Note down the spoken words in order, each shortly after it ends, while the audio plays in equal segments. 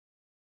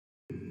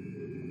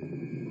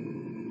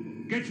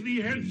Get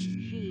thee hence!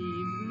 She's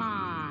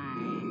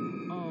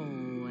mine.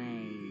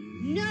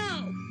 Always.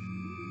 No!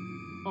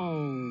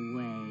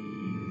 Always.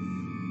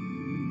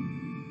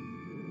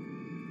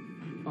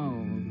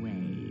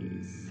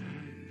 Always.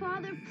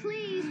 Father,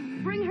 please,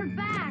 bring her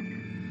back.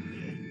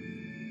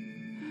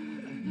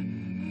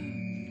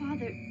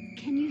 Father,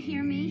 can you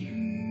hear me?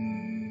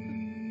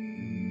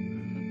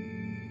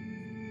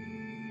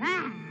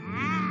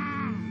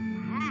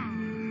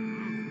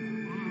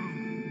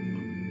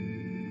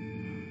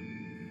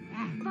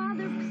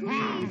 Father,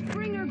 please,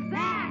 bring her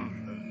back.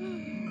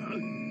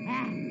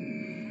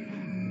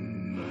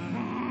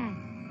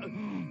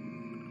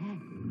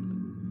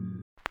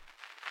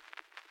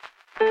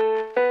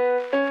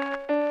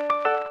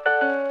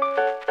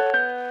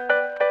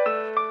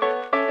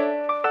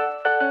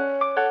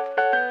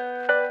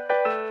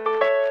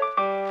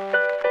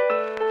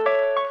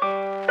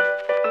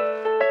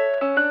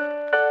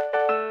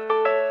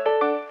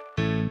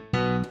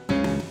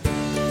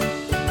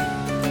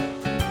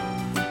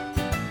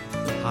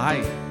 Hi.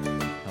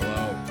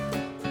 Hello.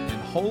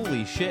 And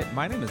holy shit,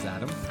 my name is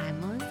Adam. I'm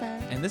Melissa.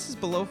 And this is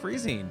Below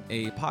Freezing,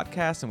 a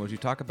podcast in which we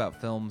talk about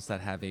films that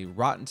have a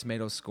Rotten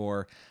Tomatoes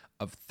score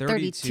of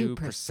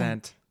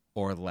 32%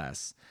 or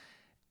less.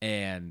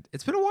 And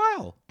it's been a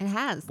while. It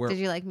has. We're- Did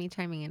you like me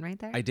chiming in right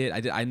there? I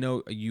did. I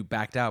know you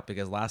backed out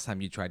because last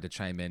time you tried to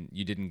chime in,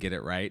 you didn't get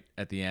it right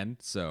at the end.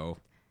 So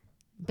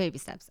Baby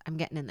steps. I'm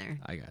getting in there.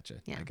 I gotcha.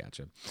 Yeah. I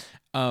gotcha.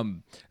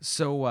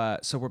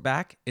 So we're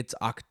back. It's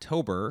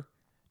October.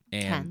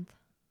 And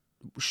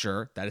 10th.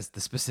 sure, that is the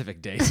specific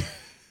date.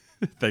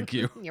 Thank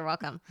you. You're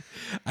welcome.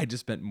 I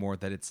just meant more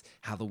that it's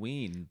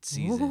Halloween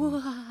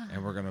season,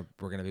 and we're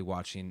gonna be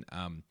watching.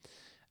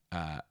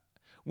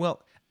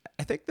 Well,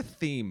 I think the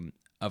theme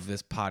of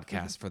this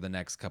podcast for the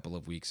next couple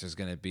of weeks is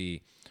gonna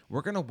be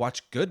we're gonna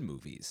watch good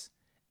movies,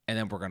 and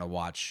then we're gonna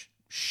watch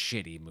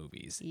shitty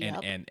movies, Yep.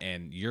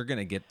 and you're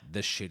gonna get the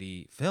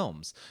shitty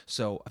films.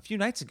 So a few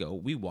nights ago,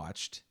 we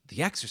watched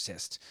The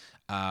Exorcist,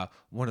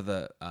 one of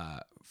the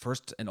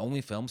first and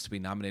only films to be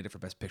nominated for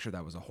Best Picture.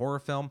 That was a horror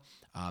film,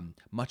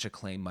 much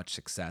acclaim, much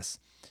success,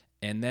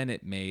 and then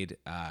it made.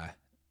 Well,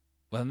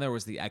 then there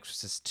was The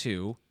Exorcist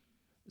 2,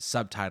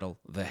 subtitle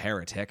The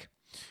Heretic,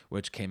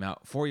 which came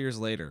out 4 years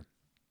later,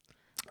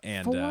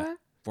 and 4?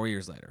 4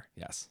 years later,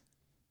 yes.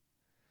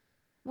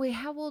 Wait,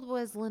 how old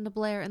was Linda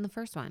Blair in the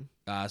first one?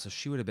 So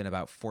she would have been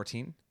about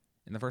 14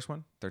 in the first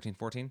one, 13,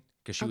 14,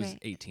 because she was Okay.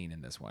 18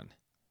 in this one.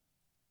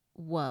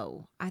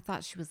 Whoa. I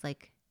thought she was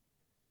like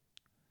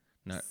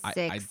No,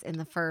 6 in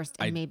the first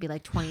and I- maybe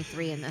like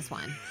 23 in this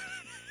one.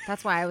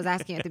 That's why I was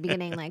asking at the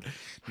beginning, like,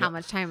 how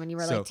much time when you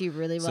were like, do you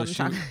really want to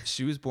talk?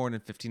 she was born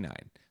in 59.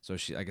 So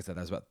she, like I said,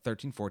 that was about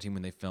 13, 14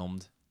 when they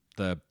filmed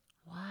the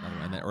Wow.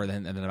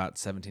 and then about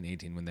 17,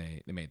 18 when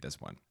they made this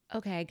one.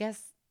 Okay, I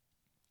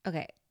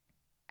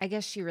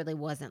guess she really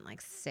wasn't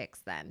like 6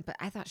 then, but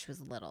I thought she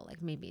was little,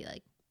 like maybe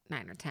like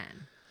 9 or 10.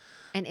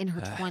 And in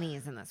her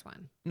 20s in this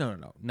one. No,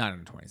 not in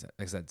her 20s. Like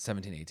I said,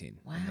 17, 18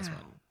 Wow. in this one.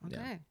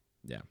 Okay.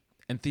 Yeah.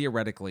 And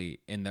theoretically,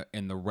 in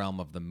the realm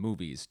of the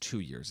movies, 2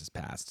 years has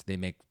passed. They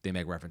make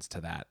reference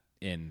to that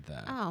in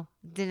the. Oh,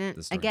 the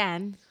story.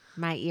 again,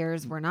 my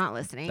ears were not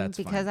listening That's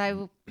because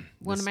fine.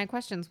 one of my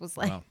questions was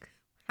like, Well,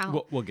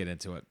 how? We'll get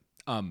into it.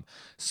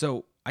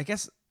 So I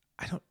guess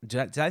I don't.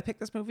 Did I pick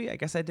this movie? I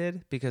guess I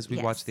did because we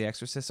Yes. watched The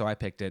Exorcist, so I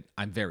picked it.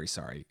 I'm very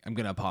sorry. I'm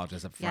gonna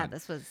apologize up Yeah, front.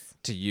 this was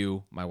To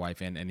you, my wife,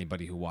 and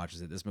anybody who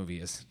watches it. This movie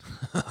is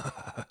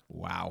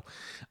wow.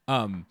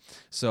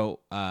 So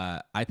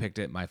I picked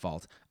it. My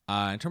fault.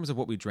 In terms of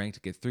what we drank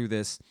to get through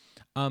this,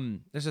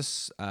 there's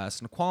this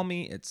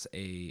Snoqualmie. It's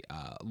a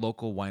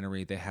local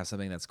winery. They have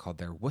something that's called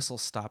their Whistle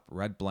Stop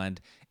Red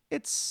Blend.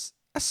 It's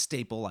a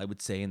staple, I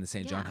would say, in the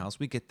St. John Yeah. House.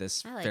 We get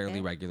this I like fairly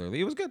it.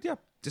 regularly. It was good. Yeah,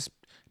 just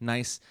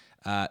nice.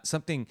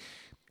 Something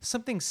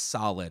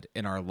solid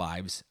in our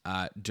lives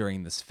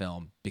during this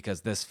film,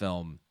 because this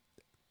film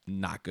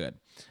not good.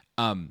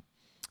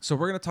 So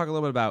we're going to talk a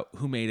little bit about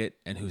who made it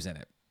and who's in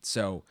it.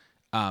 So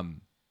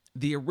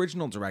the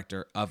original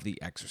director of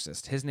The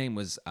Exorcist, his name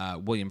was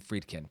William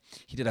Friedkin.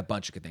 He did a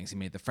bunch of good things. He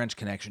made The French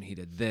Connection. He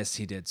did this.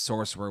 He did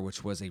Sorcerer,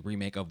 which was a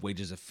remake of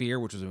Wages of Fear,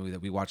 which was a movie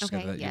that we watched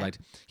together that you yeah. liked.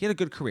 He had a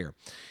good career.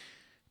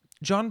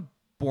 John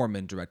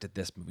Borman directed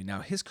this movie.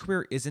 Now, his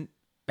career isn't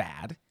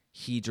bad.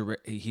 He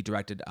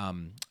directed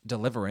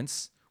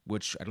Deliverance,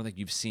 which I don't think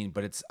you've seen,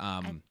 but it's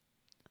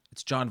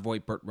John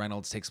Voight, Burt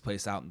Reynolds, takes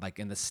place out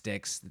in the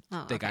sticks.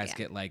 Oh, The okay, guys yeah.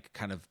 get like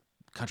kind of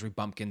country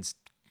bumpkins,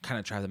 kind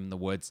of trap them in the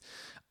woods.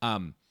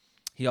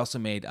 He also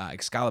made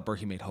Excalibur.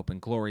 He made Hope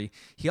and Glory.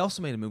 He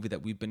also made a movie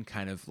that we've been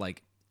kind of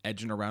like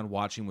edging around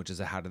watching, which is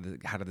a How Did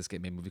This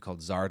Get Made movie called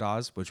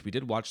Zardoz, which we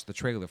did watch the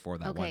trailer for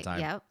that one okay. time.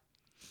 Yep.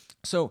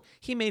 So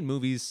he made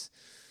movies,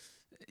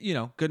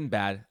 good and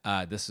bad.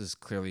 This is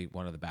clearly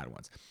one of the bad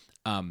ones.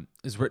 It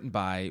was written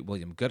by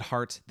William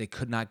Goodhart. They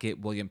could not get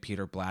William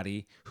Peter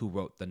Blatty, who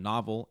wrote the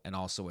novel and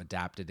also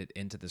adapted it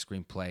into the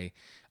screenplay,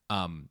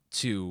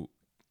 to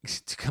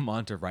to come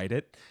on to write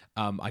it.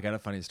 I got a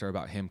funny story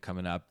about him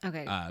coming up.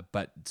 Okay.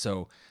 But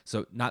so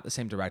not the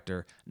same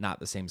director, not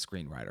the same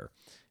screenwriter.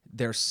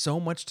 There's so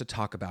much to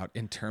talk about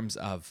in terms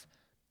of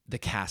the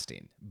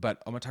casting,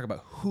 but I'm going to talk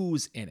about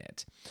who's in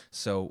it.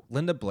 So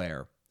Linda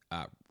Blair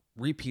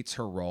repeats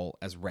her role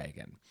as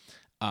Reagan.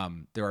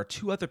 There are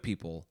two other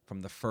people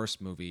from the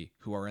first movie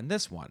who are in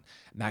this one.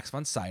 Max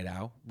von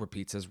Sydow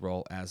repeats his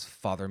role as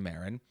Father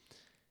Marin,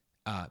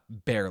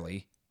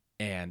 barely.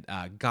 And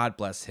God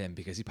bless him,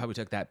 because he probably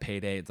took that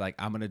payday. It's like,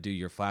 I'm going to do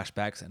your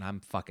flashbacks and I'm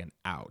fucking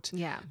out.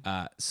 Yeah.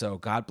 So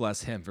God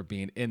bless him for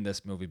being in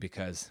this movie,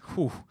 because,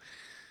 whew.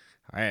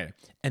 All right.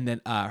 And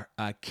then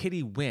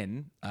Kitty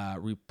Wynn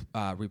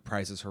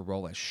reprises her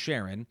role as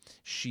Sharon.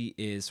 She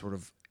is sort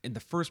of, in the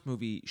first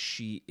movie,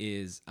 she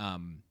is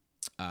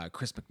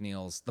Chris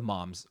McNeil's, the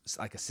mom's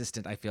like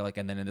assistant, I feel like.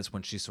 And then in this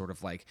one, she's sort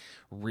of like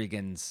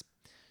Regan's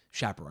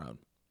chaperone,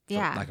 for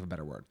lack of a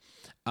better word.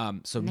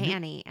 So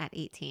Nanny at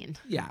 18.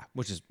 yeah,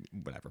 which is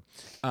whatever.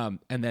 And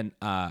then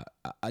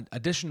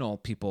additional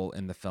people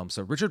in the film.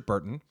 So Richard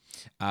Burton,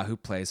 who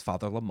plays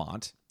Father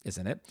Lamont, is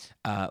in it.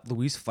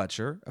 Louise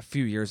Fletcher, a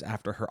few years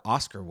after her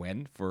Oscar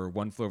win for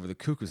One Flew Over the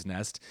Cuckoo's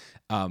Nest,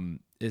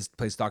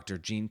 plays Dr.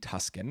 Jean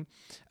Tuskin.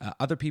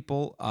 Other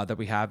people that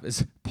we have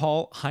is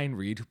Paul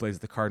Heinried, who plays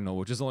the Cardinal,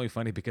 which is only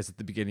funny because at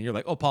the beginning you're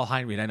like, oh, Paul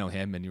Heinried, I know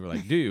him. And you were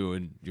like, do you?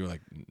 And you were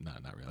like, no,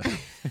 not really.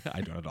 I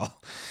don't at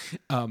all.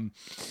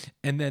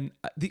 And then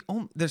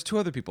there's two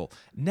other people.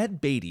 Ned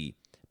Beatty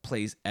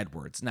plays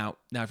Edwards. Now,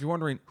 if you're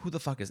wondering who the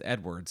fuck is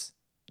Edwards,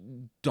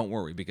 don't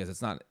worry,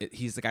 because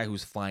he's the guy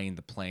who's flying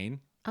the plane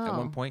at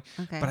one point.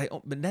 Okay.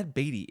 But Ned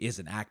Beatty is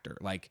an actor.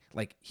 Like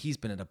he's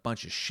been in a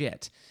bunch of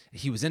shit.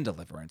 He was in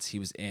Deliverance. He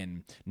was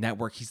in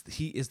Network.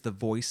 He is the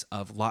voice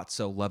of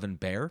Lotso Love and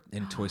Bear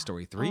in Toy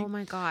Story 3. Oh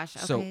my gosh.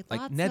 Okay, So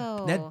like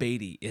Lotso. Ned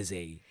Beatty is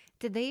a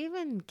Did they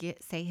even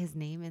say his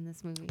name in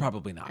this movie?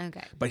 probably not.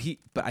 Okay. But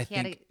I He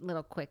had think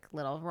a quick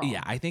little role.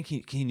 yeah, I think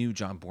he knew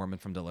John Borman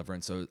from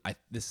Deliverance, so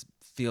this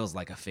feels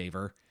like a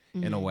favor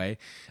in a way.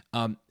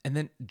 And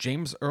then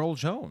James Earl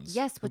Jones.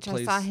 Yes, who which I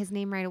plays- saw his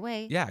name right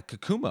away. Yeah,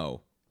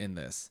 Kakumo in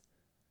this.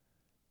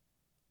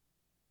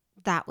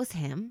 That was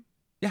him.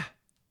 Yeah,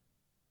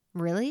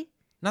 Really?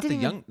 not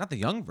Didn't the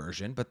young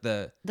version, but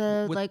the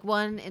with- like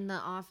one in the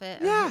office.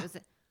 Yeah. It was,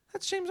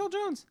 that's James Earl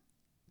Jones.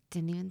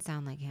 didn't even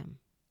sound like him.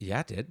 Yeah,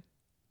 it did.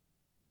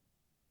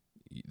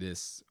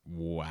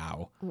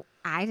 Wow.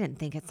 I didn't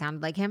think it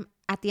sounded like him.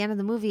 At the end of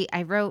the movie,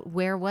 I wrote,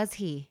 "Where was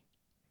he?"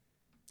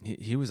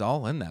 He was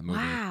all in that movie.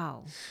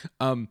 Wow.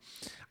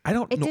 I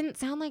don't It know. didn't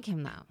sound like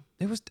him though.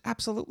 It was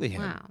absolutely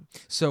him. Wow.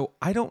 So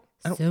I don't.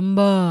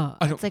 Simba.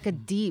 I don't- It's like a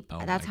deep.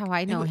 Oh That's my- how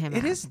I know him.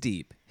 It as. is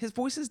deep. His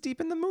voice is deep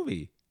in the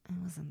movie. It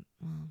wasn't.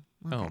 Well,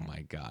 Oh okay.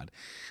 my god.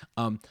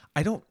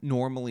 I don't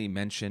normally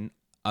mention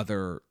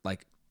other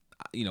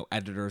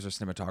editors or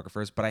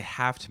cinematographers, but I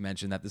have to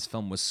mention that this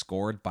film was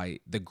scored by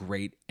the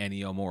great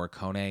Ennio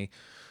Morricone,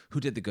 who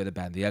did The Good, the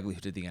Bad, and the Ugly,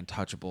 who did The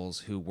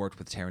Untouchables, who worked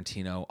with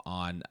Tarantino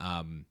on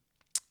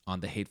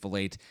The Hateful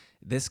Eight.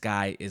 This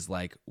guy is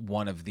like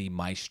one of the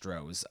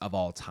maestros of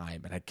all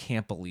time, and I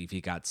can't believe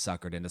he got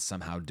suckered into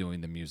somehow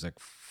doing the music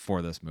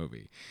for this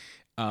movie.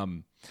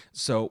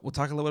 So we'll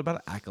talk a little bit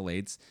about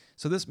accolades.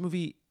 So this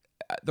movie,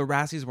 the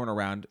Razzies weren't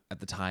around at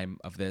the time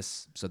of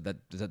this, so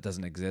that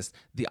doesn't exist.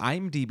 The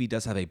IMDb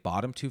does have a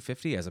bottom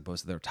 250 as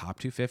opposed to their top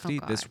 250.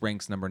 Oh, This God.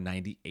 ranks number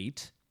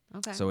 98.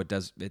 Okay. So it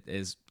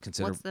is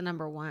considered. What's the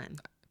number one?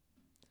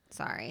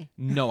 Sorry.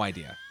 No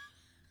idea.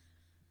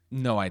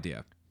 No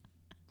idea.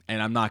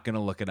 And I'm not going to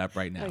look it up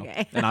right now.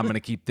 Okay. And I'm going to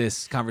keep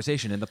this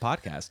conversation in the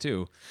podcast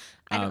too.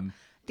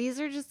 These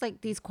are just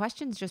like these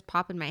questions just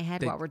pop in my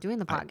head while we're doing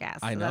the podcast.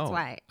 I so know. that's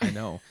why. I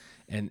know.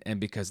 And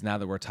because now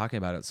that we're talking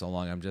about it so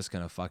long, I'm just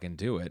going to fucking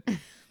do it.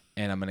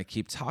 And I'm going to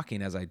keep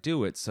talking as I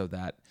do it so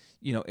that,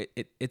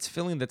 it's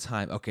filling the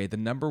time. Okay, the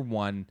number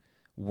one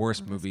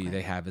worst movie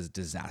they have is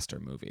Disaster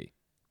Movie.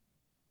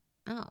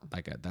 Oh,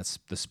 That's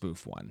the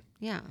spoof one.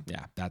 yeah.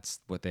 Yeah, that's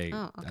what they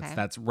Oh, okay.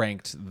 that's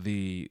ranked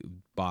the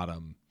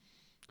bottom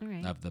All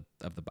right. of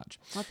the bunch.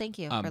 Well, thank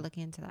you for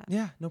looking into that.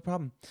 Yeah, no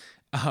problem.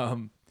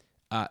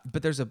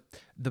 But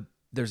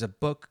there's a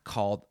book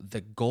called the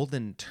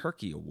Golden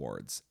Turkey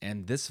Awards,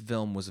 and this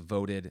film was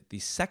voted the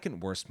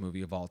second worst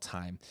movie of all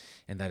time,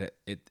 and that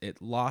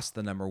it lost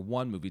the number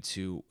one movie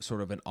to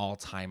sort of an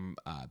all-time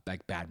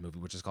bad movie,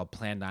 which is called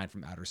Plan 9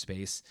 from Outer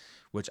Space,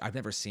 which I've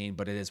never seen,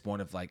 but it is one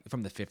of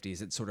from the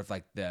 50s. It's sort of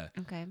like the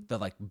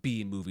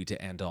B movie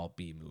to end all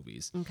B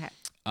movies. Okay.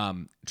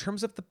 In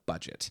terms of the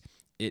budget,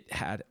 it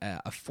had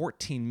a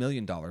 $14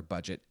 million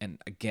budget. And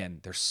again,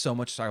 there's so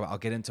much to talk about. I'll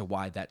get into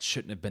why that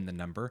shouldn't have been the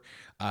number.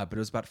 But it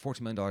was about a $14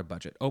 million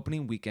budget.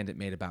 Opening weekend, it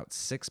made about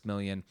 $6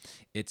 million.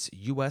 Its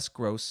U.S.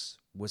 gross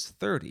was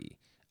 30.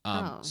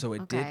 So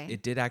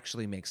it did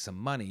actually make some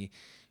money,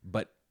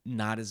 but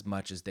not as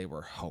much as they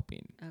were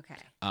hoping.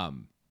 Okay.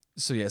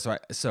 So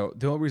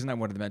the only reason I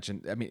wanted to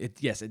mention, I mean,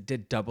 it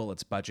did double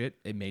its budget.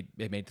 It made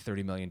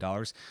 $30 million.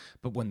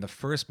 But when the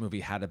first movie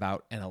had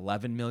about an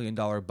 $11 million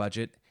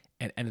budget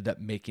and ended up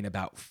making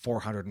about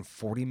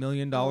 $440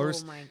 million. Oh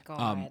my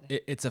God.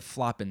 It's a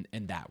flop in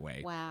that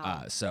way.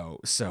 Wow. So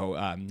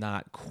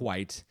not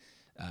quite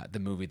the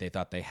movie they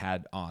thought they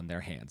had on their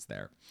hands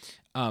there.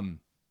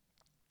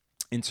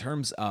 In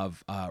terms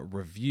of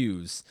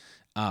reviews,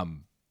 I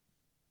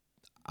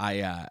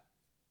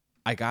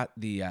got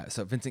the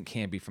so Vincent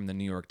Canby from the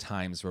New York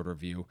Times wrote a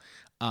review.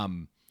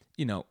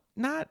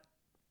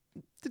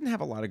 Didn't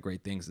have a lot of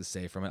great things to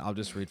say from it. I'll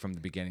just read from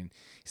the beginning.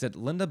 He said,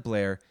 Linda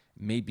Blair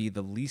may be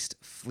the least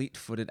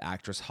fleet-footed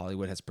actress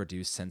Hollywood has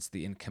produced since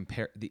the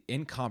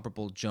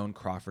incomparable Joan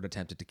Crawford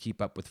attempted to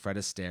keep up with Fred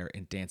Astaire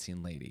in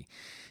Dancing Lady.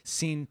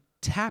 Seen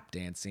tap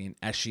dancing,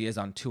 as she is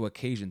on 2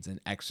 occasions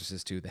in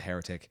Exorcist II: The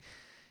Heretic,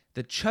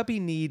 the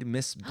chubby-kneed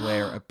Miss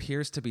Blair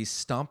appears to be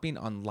stomping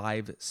on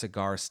live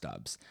cigar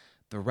stubs.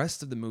 The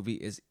rest of the movie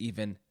is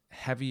even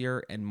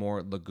heavier and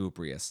more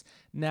lugubrious.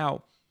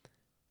 Now,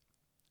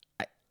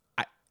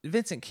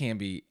 Vincent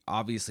Canby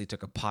obviously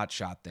took a pot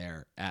shot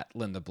there at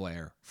Linda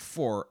Blair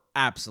for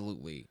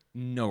absolutely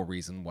no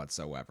reason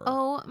whatsoever.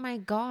 Oh my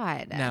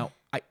God. Now,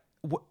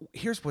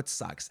 here's what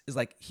sucks is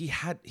like he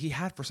had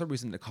for some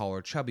reason to call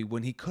her chubby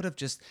when he could have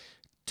just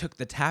took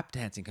the tap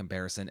dancing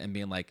comparison and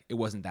being like, it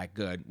wasn't that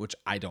good, which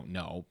I don't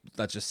know.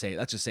 Let's just say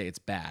it's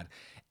bad,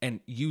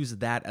 and use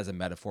that as a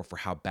metaphor for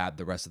how bad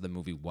the rest of the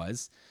movie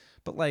was.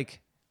 But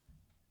like,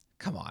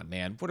 come on,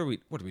 man, what are we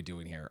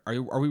doing here?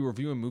 Are we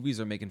reviewing movies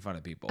or making fun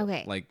of people?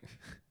 Okay. Like,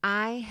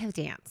 I have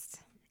danced,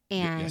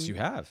 and yes, you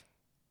have.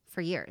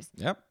 for years.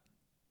 Yep.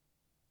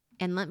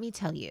 And let me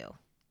tell you,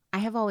 I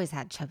have always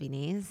had chubby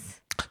knees,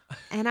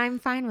 and I'm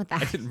fine with I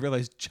that. didn't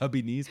realize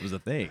chubby knees was a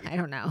thing. I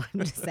don't know. I'm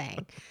just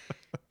saying.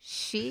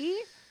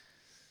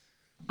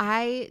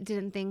 I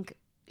didn't think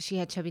she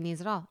had chubby knees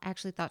at all. I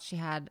actually thought she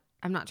had.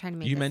 I'm not trying to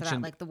make You this about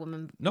mentioned- like the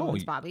woman's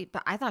you- Bobby,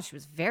 but I thought she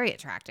was very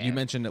attractive. You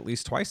mentioned at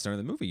least twice during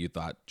the movie you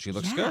thought she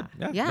looks Yeah,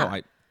 good.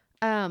 yeah.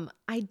 No,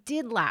 I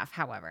did laugh,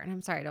 however, and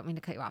I'm sorry, I don't mean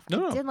to cut you off.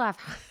 No. I did laugh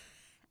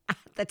at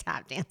the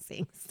tap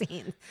dancing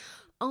scene,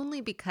 only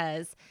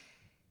because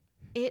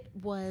it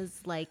was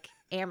like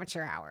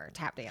amateur hour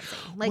tap dancing,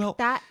 like Well-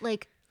 that.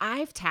 Like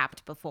I've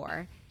tapped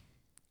before,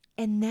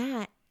 and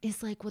that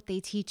is like what they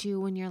teach you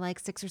when you're like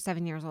 6 or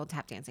 7 years old.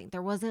 Tap dancing.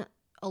 There wasn't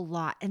a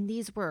lot, and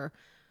these were.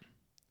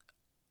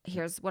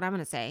 Here's what I'm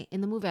going to say.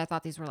 In the movie, I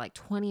thought these were like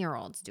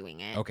 20-year-olds doing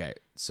it. Okay,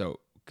 so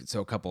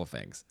a couple of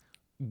things.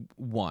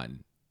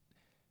 One,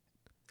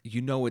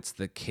 it's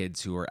the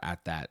kids who are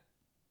at that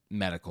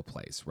medical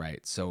place,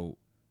 right? So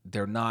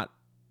they're not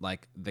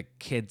like the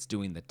kids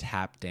doing the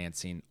tap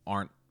dancing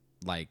aren't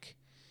like.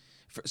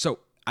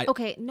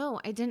 Okay, no,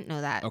 I didn't know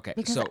that. Okay,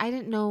 because so I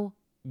didn't know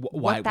why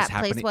what it was that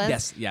happening? place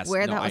was. Yes,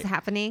 where no, that was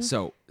happening.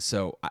 So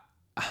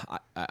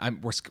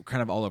we're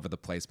kind of all over the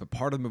place, but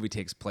part of the movie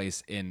takes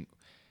place in.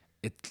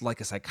 It's like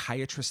a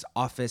psychiatrist's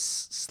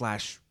office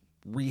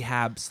 /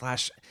 rehab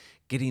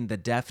 / getting the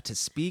deaf to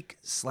speak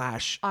 /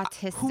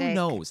 Autistic who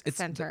knows?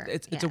 center.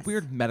 It's a Yes.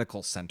 weird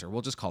medical center.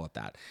 We'll just call it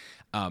that.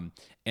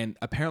 And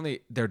apparently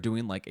they're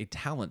doing like a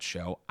talent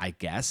show, I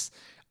guess,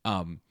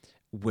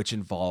 which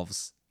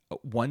involves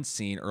one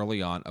scene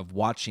early on of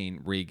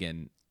watching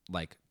Regan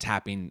like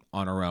tapping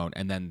on her own,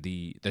 and then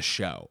the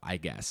show, I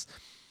guess.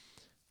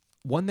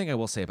 One thing I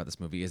will say about this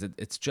movie is that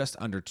it's just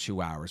under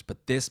 2 hours,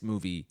 but this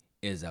movie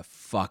is a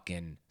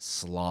fucking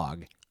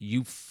slog.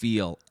 You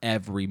feel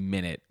every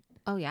minute.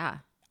 Oh yeah,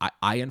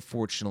 I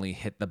unfortunately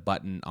hit the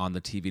button on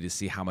the TV to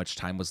see how much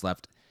time was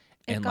left.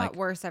 it And got like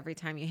worse every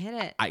time you hit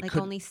it. I Like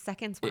couldn't- only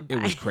seconds went it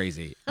by. was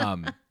crazy.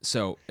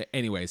 So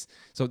anyways,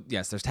 so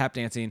yes, there's tap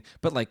dancing,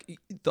 but like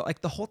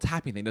the whole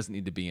tapping thing doesn't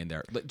need to be in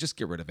there. Like, just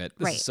get rid of it.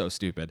 This Right. is so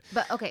stupid.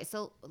 But okay,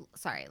 so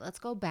sorry. Let's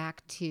go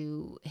back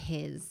to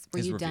his. Were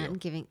His you review.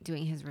 done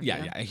doing his review?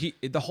 Yeah.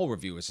 The whole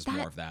review is just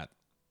more of that.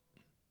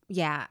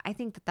 Yeah, I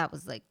think that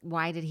was like,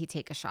 why did he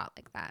take a shot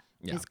like that?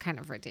 Yeah. It's kind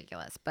of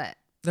ridiculous, but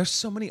There's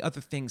so many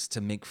other things to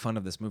make fun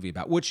of this movie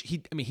about, which he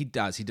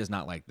does. He does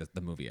not like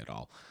the movie at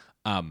all.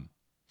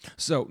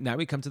 So now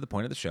we come to the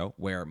point of the show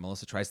where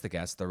Melissa tries to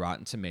guess the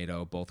Rotten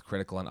Tomato, both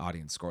critical and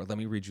audience score. Let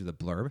me read you the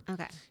blurb.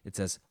 okay. It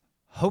says,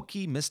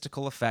 hokey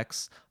mystical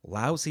effects,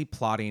 lousy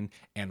plotting,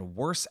 and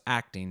worse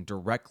acting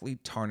directly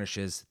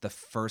tarnishes the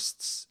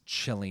first's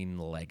chilling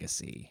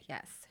legacy.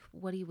 Yes.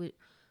 What do you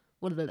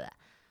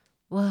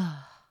Whoa,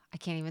 I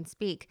can't even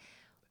speak.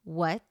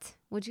 What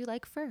would you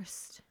like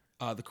first?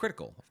 The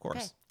critical, of Okay.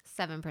 course.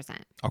 7%.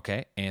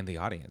 Okay. And the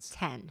audience.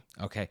 10.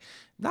 Okay.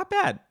 Not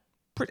bad.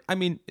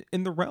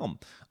 In the realm.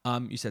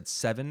 You said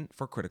 7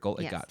 for critical.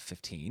 It Yes. got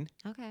 15.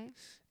 Okay.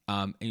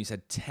 And you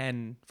said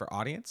 10 for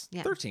audience.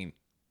 Yeah. 13.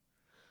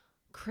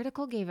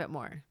 Critical gave it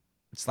more.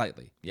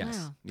 Slightly. Yes.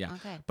 Wow. Yeah.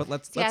 Okay. But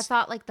let's See, I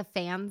thought like the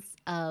fans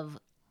of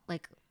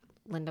like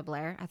Linda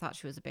Blair, I thought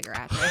she was a bigger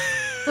actress.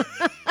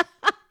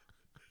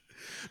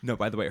 No,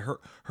 by the way, her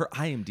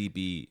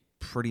IMDb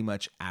pretty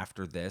much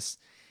after this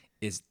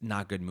is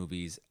not good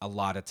movies, a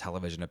lot of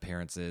television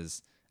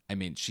appearances. I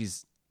mean,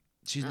 she's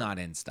not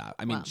in stuff.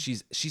 I mean, Well.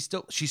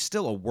 she's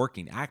still a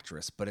working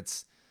actress, but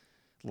it's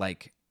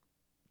like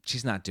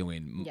she's not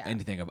doing Yeah.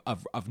 anything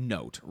of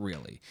note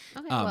really.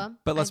 Okay,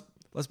 But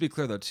let's be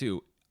clear though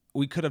too.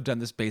 We could have done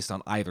this based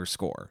on either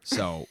score.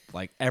 So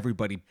like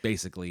everybody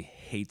basically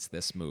hates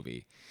this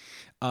movie.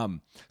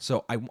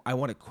 So I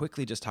want to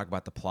quickly just talk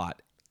about the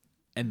plot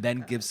and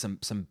then give some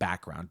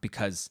background,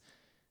 because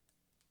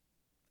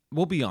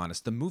we'll be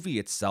honest, the movie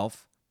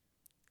itself,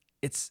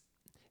 it's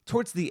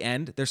towards the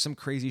end, there's some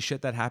crazy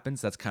shit that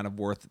happens that's kind of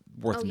worth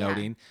Oh, yeah.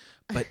 noting,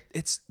 but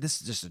this is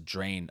just a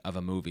drain of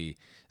a movie.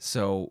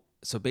 So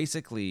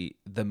basically,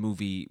 the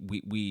movie,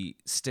 we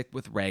stick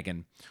with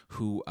Reagan,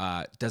 who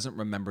doesn't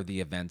remember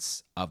the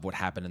events of what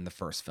happened in the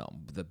first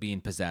film, the being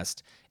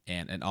possessed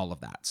and all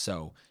of that.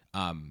 So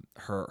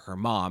her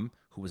mom,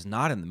 who was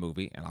not in the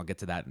movie, and I'll get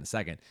to that in a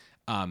second.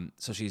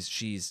 So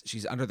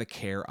she's under the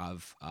care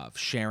of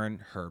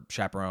Sharon, her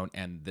chaperone,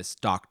 and this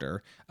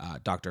doctor,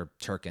 Dr.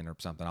 Turkin or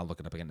something. I'll look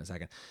it up again in a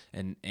second.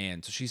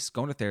 And so she's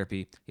going to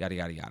therapy, yada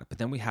yada yada. But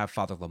then we have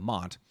Father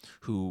Lamont,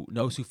 who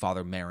knows who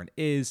Father Marin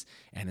is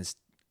and has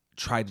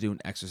tried to do an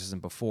exorcism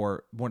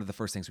before. One of the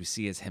first things we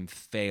see is him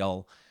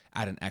fail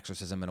at an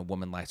exorcism, and a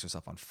woman lights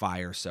herself on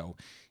fire. So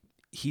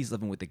he's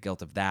living with the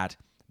guilt of that.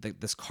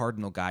 This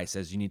cardinal guy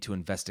says you need to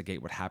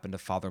investigate what happened to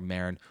Father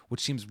Marin, which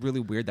seems really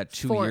weird that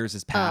 2 years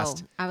has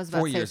passed. Oh, I was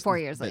about to say 4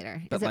 years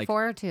later. but Is it like,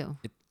 4 or 2?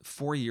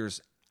 4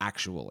 years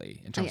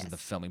actually in terms of yes. the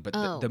filming, but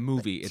Oh, the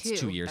movie but it's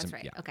 2 years. That's and,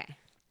 right. yeah. Okay.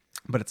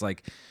 But it's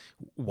like,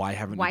 why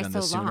haven't Why you done so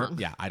this sooner? long?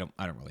 Yeah, I don't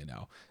really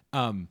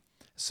know.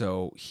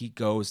 So he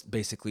goes,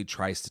 basically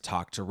tries to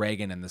talk to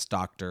Reagan and this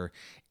doctor,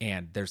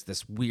 and there's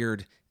this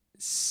weird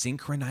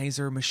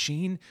synchronizer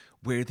machine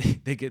where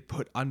they get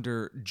put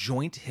under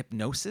joint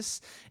hypnosis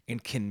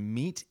and can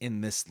meet in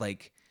this,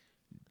 like,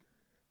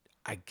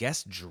 I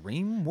guess,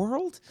 dream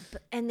world.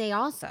 And they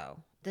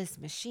also, this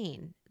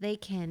machine, they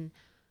can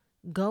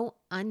go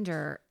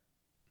under,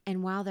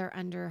 and while they're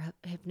under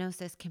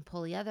hypnosis, can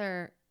pull the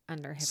other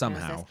under hypnosis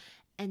Somehow.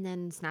 and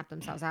then snap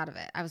themselves out of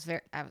it. I was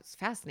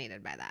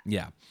fascinated by that.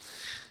 Yeah.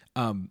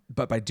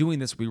 But by doing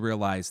this, we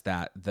realize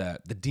that the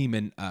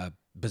demon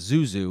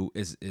Bazuzu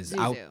is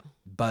out. Zuzu.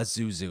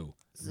 Bazuzu.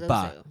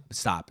 Zuzu.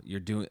 Stop.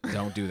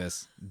 Don't do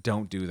this.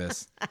 Don't do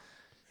this.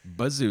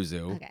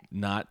 Bazuzu, Okay.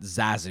 not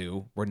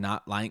Zazu. We're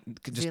not lying.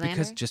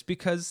 Zoolander? Just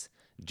because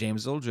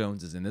James Earl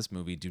Jones is in this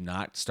movie, do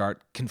not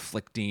start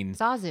conflicting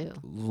Zazu.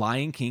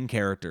 Lion King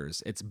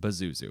characters. It's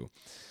Bazuzu.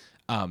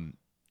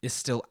 Is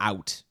still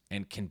out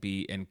and can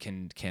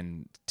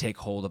can take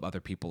hold of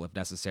other people if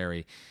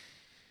necessary.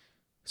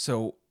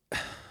 So,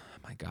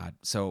 my God.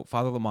 So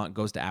Father Lamont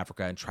goes to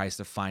Africa and tries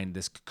to find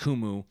this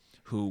Kumu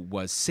who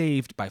was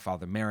saved by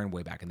Father Marin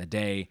way back in the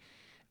day.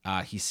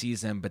 He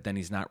sees him, but then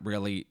he's not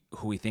really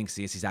who he thinks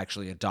he is. He's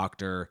actually a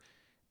doctor,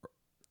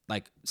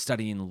 like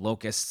studying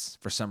locusts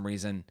for some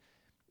reason,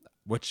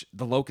 which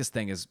the locust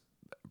thing is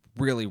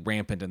really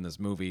rampant in this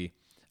movie.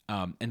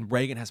 And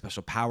Reagan has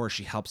special powers.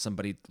 She helps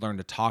somebody learn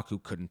to talk who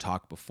couldn't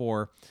talk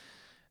before.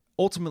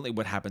 Ultimately,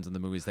 what happens in the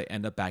movie is they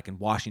end up back in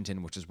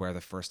Washington, which is where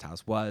the first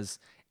house was,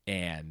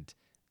 and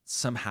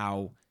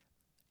somehow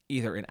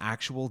either an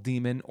actual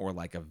demon or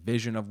like a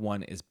vision of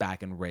one is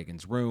back in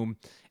Reagan's room,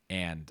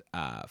 and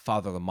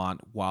Father Lamont,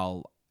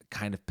 while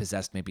kind of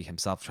possessed maybe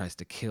himself, tries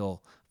to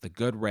kill the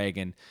good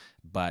Reagan,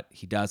 but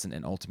he doesn't,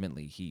 and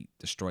ultimately he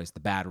destroys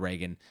the bad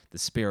Reagan. The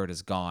spirit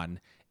is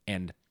gone,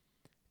 and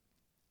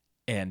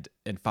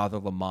Father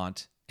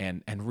Lamont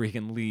and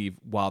Regan leave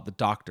while the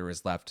doctor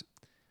is left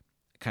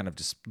kind of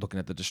just looking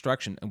at the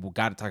destruction. And we've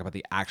got to talk about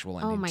the actual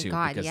ending my too.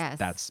 God, because yes.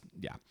 that's,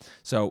 yeah.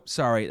 So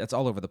sorry, that's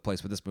all over the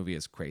place, but this movie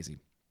is crazy.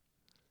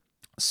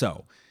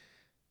 So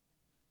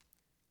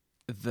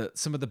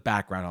some of the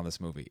background on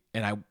this movie,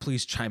 and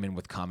please chime in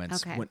with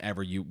comments Okay.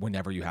 whenever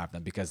you have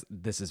them, because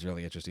this is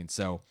really interesting.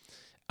 So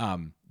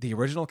the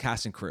original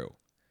cast and crew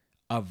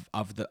of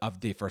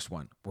the first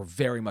one were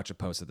very much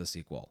opposed to the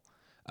sequel.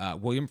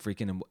 William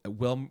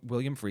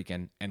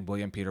Friedkin and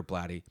William Peter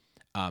Blatty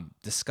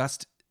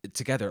discussed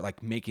together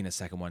like making a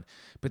second one,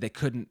 but they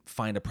couldn't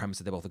find a premise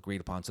that they both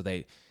agreed upon, so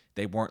they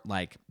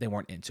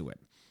weren't into it.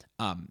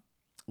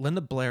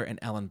 Linda Blair and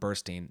Ellen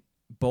Burstyn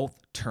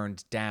both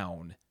turned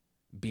down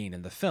being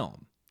in the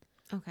film.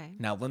 Okay.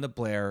 Now, Linda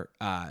Blair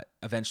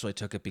eventually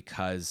took it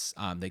because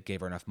they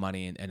gave her enough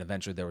money, and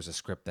eventually there was a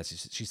script that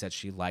she said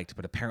she liked,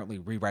 but apparently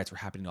rewrites were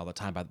happening all the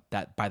time.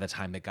 By the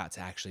time they got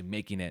to actually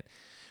making it,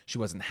 she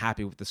wasn't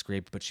happy with the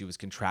script, but she was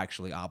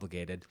contractually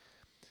obligated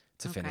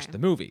to finish Okay. the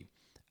movie.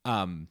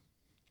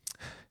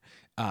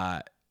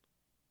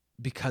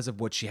 Because of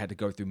what she had to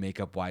go through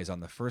makeup-wise on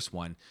the first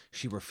one,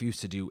 she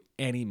refused to do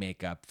any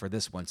makeup for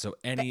this one. So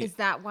Is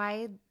that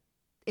why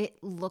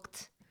it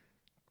looked?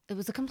 It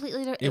was a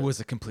completely. It was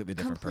a completely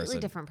different completely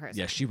person. different person.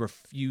 Yeah, she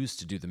refused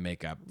to do the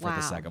makeup for the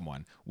Wow. second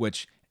one,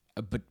 which,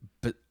 but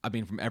I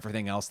mean, from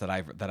everything else that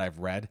I've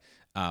read,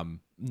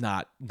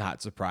 not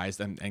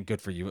surprised, and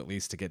good for you at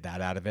least to get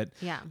that out of it.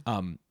 Yeah.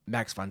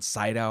 Max von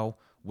Sydow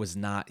was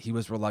not. He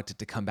was reluctant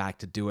to come back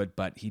to do it,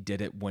 but he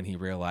did it when he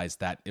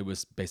realized that it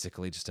was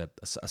basically just a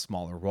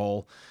smaller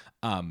role.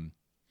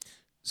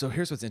 So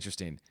here's what's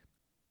interesting: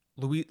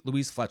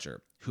 Louise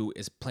Fletcher, who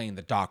is playing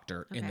the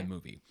doctor in the Okay.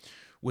 movie.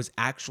 was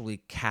actually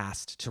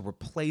cast to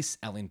replace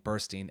Ellen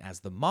Burstyn as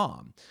the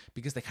mom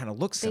because they kind of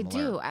look They similar.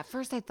 do. At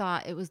first, I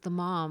thought it was the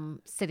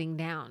mom sitting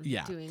down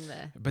Yeah. doing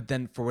the. But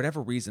then for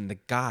whatever reason, the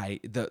guy,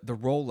 the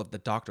role of the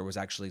doctor was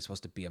actually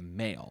supposed to be a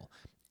male.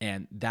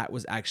 And that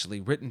was actually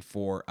written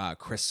for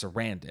Chris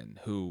Sarandon,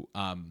 who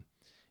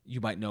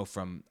you might know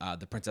from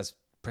the Princess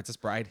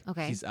Bride.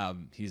 Okay. He's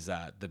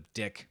the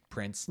Dick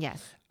Prince.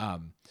 Yes.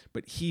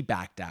 But he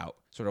backed out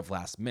sort of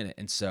last minute.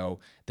 And so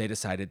they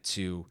decided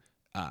to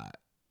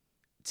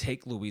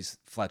take Louise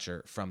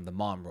Fletcher from the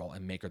mom role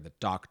and make her the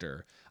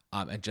doctor,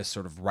 and just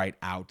sort of write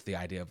out the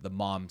idea of the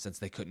mom since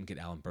they couldn't get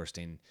Ellen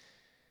Burstyn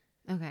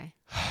Okay.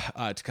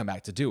 to come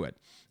back to do it.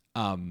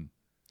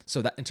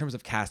 So that in terms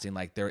of casting,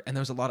 like there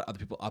was a lot of other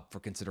people up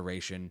for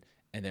consideration,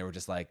 and they were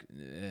just like,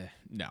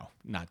 no,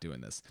 not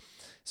doing this.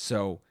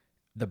 So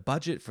the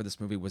budget for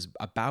this movie was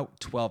about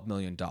 $12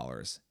 million,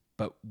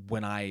 but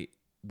when I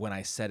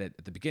said it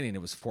at the beginning,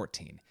 it was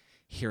 14.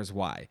 Here's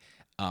why.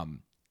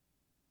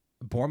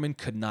 Borman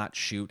could not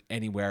shoot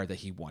anywhere that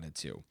he wanted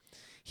to.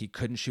 He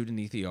couldn't shoot in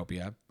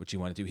Ethiopia, which he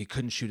wanted to. He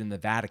couldn't shoot in the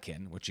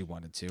Vatican, which he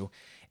wanted to,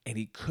 and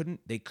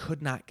they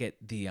could not get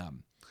the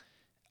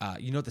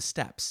the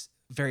steps,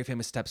 very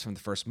famous steps from the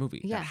first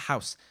movie. Yeah. That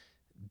house,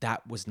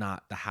 that was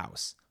not the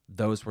house.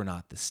 Those were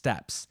not the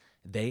steps.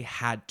 They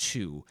had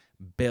to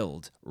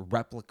build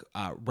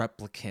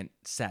replicant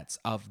sets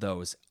of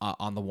those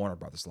on the Warner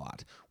Brothers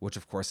lot, which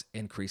of course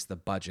increased the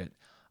budget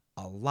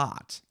a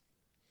lot.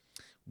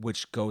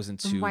 Which goes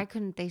into And why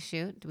couldn't they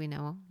shoot? Do we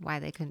know why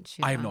they couldn't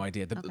shoot? I have no on-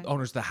 idea. The Okay.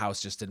 owners of the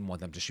house just didn't want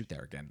them to shoot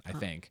there again, I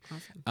think.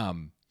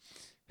 Awesome.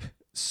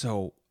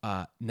 So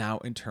now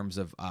in terms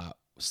of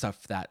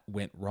stuff that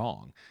went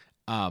wrong,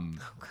 Oh,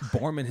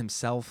 Borman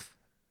himself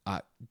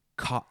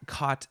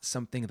caught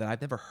something that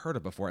I've never heard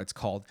of before. It's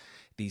called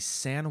the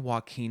San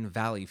Joaquin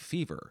Valley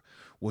fever,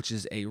 which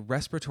is a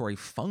respiratory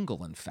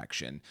fungal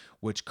infection,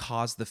 which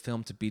caused the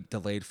film to be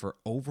delayed for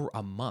over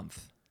a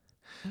month.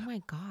 Oh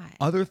my God.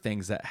 Other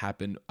things that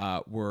happened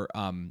were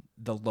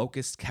the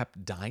locusts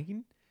kept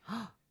dying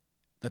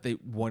that they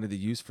wanted to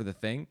use for the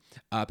thing.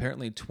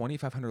 Apparently,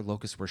 2,500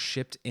 locusts were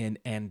shipped in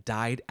and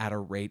died at a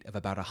rate of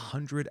about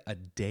 100 a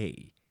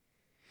day.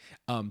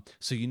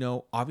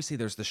 So, obviously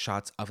there's the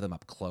shots of them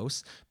up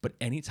close, but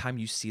anytime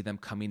you see them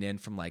coming in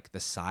from like the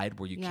side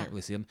where you Yeah. can't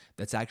really see them,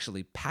 that's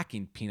actually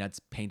packing peanuts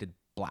painted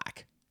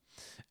black.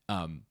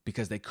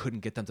 Because they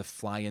couldn't get them to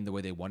fly in the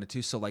way they wanted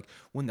to. So like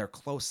when they're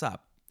close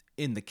up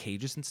in the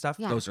cages and stuff,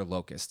 Yeah. those are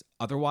locusts.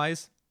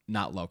 Otherwise,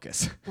 not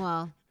locusts.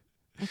 Well,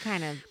 it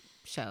kind of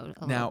showed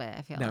a Now, little bit,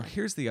 I feel now like.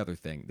 here's the other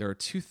thing. There are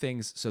two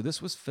things. So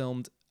this was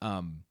filmed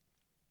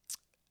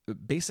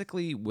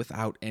basically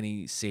without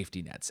any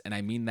safety nets, and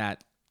I mean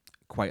that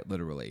quite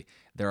literally.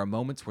 There are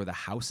moments where the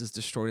house is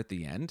destroyed at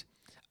the end.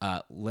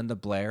 Linda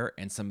Blair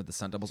and some of the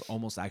stunt doubles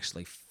almost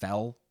actually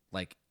fell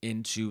like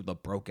into the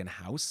broken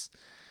house.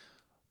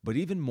 But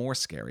even more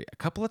scary, a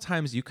couple of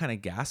times you kind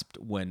of gasped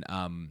when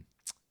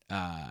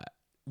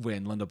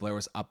Linda Blair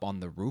was up on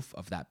the roof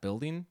of that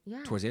building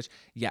Yeah. towards the edge.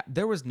 Yeah,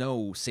 there was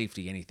no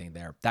safety anything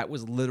there. That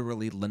was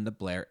literally Linda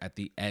Blair at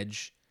the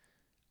edge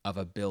of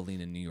a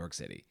building in New York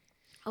City.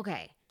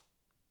 Okay.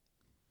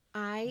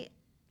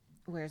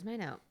 Where's my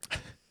note?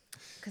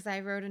 Because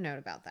I wrote a note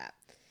about that.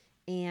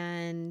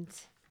 And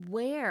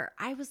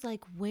I was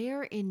like,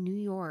 where in New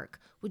York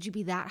would you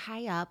be that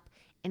high up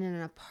in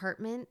an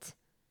apartment,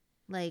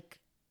 like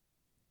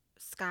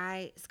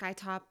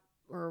skytop,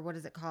 or what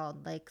is it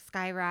called? Like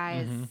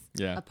skyrise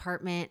Yeah.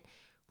 apartment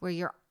where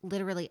you're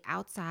literally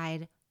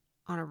outside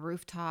on a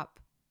rooftop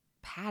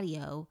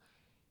patio,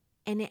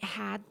 and it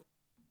had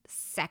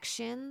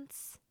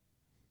sections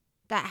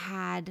that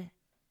had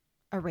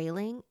a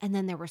railing, and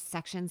then there were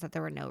sections that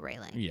there were no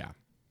railing. Yeah.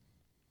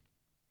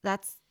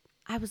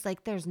 I was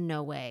like, there's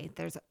no way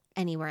there's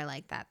anywhere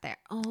like that there.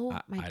 Oh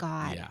my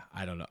God. Yeah,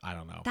 I don't know.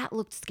 That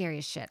looked scary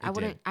as shit. I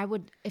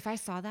would, if I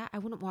saw that, I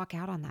wouldn't walk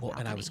out on that Well,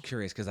 balcony. and I was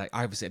curious because I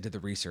obviously did the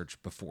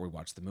research before we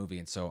watched the movie,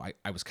 and so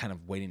I was kind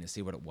of waiting to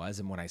see what it was.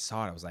 And when I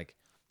saw it, I was like,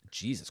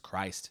 Jesus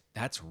Christ,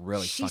 that's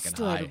really She fucking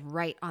stood high.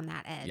 right on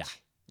that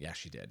edge. Yeah,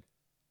 she did.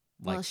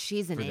 Well,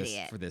 she's an for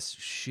idiot. for this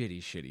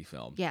shitty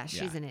film. Yeah,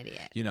 she's an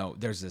idiot.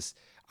 There's this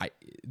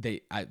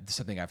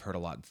something I've heard a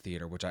lot in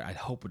theater, which I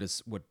hope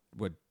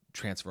would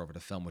transfer over to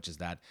film, which is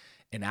that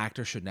an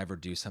actor should never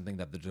do something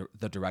that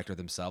the director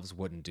themselves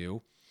wouldn't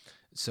do.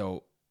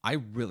 So I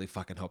really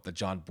fucking hope that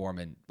John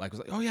Borman was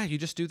like, oh yeah, you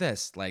just do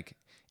this. Like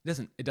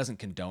it doesn't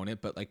condone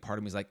it, but like part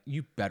of me is like,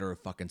 you better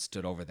have fucking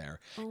stood over there.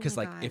 Oh Because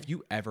my like God. if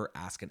you ever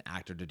ask an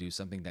actor to do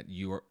something that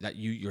you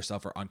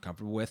yourself are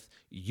uncomfortable with,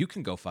 you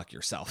can go fuck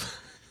yourself.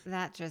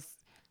 That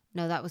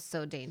was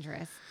so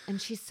dangerous.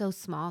 And she's so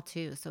small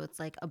too. So it's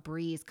like a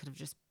breeze could have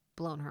just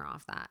blown her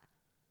off that.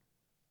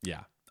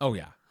 Yeah. Oh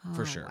yeah,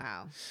 for Oh, sure.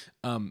 Wow.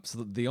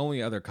 So the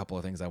only other couple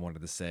of things I wanted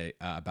to say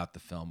about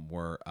the film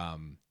were,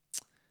 again,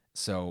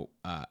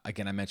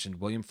 I mentioned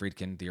William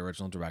Friedkin, the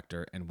original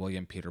director, and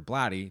William Peter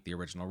Blatty, the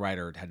original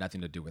writer, had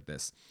nothing to do with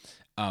this.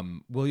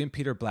 William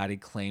Peter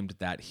Blatty claimed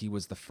that he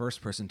was the first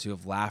person to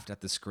have laughed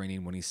at the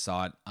screening when he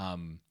saw it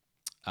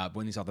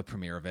when he saw the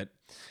premiere of it.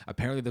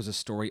 Apparently, there's a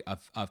story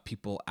of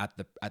people at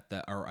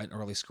or an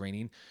early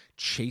screening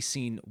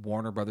chasing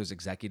Warner Brothers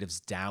executives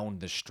down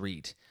the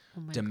street,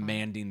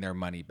 demanding their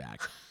money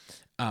back.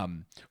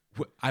 I'm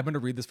going to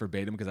read this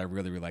verbatim because I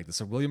really, really like this.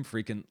 So William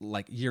Friedkin,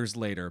 like years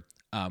later,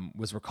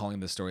 was recalling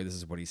this story. This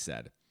is what he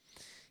said.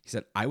 He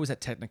said, I was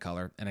at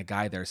Technicolor and a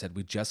guy there said,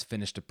 we just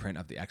finished a print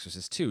of The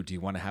Exorcist 2. Do you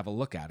want to have a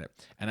look at it?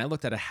 And I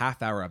looked at a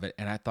half hour of it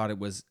and I thought it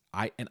was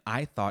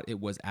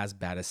as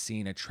bad as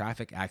seeing a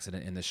traffic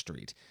accident in the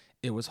street.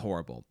 It was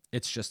horrible.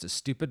 It's just a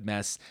stupid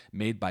mess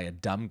made by a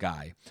dumb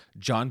guy.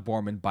 John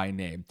Borman by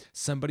name.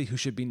 Somebody who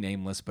should be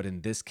nameless, but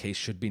in this case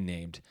should be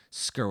named.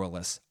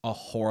 Scurrilous. A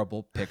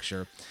horrible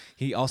picture.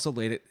 He also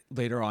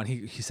later on,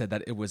 he said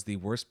that it was the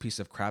worst piece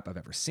of crap I've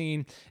ever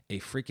seen.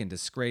 A freaking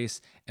disgrace.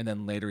 And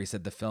then later he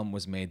said the film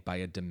was made by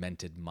a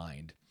demented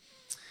mind.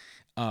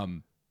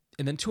 And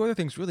then two other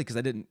things really, because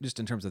I didn't, just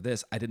in terms of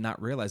this, I did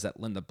not realize that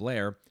Linda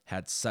Blair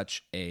had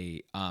such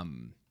a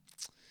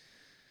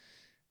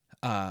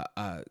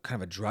kind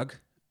of a drug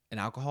and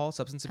alcohol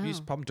substance abuse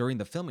problem during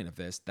the filming of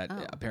this, that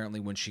apparently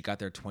when she got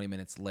there 20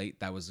 minutes late,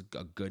 that was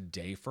a good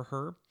day for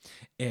her.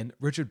 And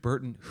Richard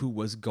Burton, who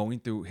was going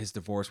through his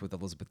divorce with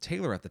Elizabeth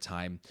Taylor at the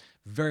time,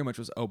 very much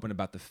was open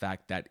about the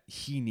fact that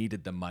he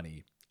needed the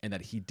money and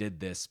that he did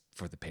this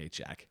for the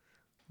paycheck.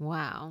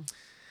 Wow.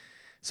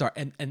 Sorry,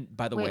 and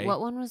by the way,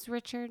 what one was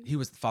Richard? he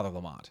was Father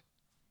Lamont.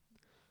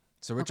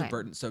 So Richard Okay.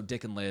 Burton, so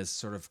Dick and Liz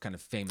sort of kind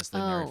of famously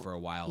married for a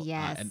while.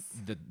 Yes.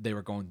 And they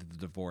were going through the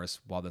divorce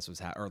while this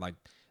was or like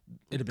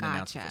it had been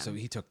announced. Gotcha. So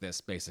he took this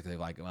basically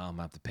like, well, I'm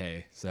gonna have to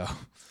pay. So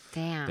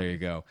Damn. there you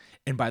go.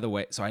 And by the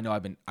way, so I know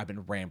I've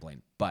been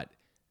rambling, but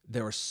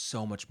there was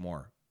so much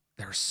more.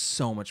 There's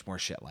so much more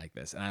shit like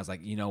this. And I was like,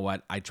 you know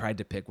what? I tried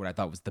to pick what I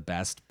thought was the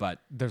best, but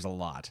there's a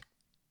lot.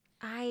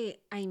 I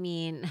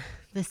mean,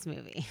 this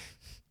movie.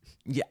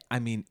 Yeah, I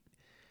mean,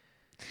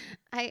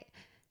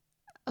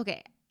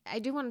 Okay, I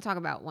do want to talk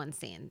about one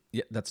scene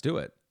yeah, let's do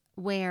it.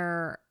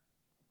 where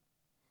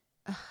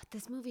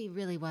this movie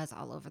really was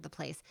all over the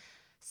place.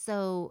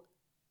 So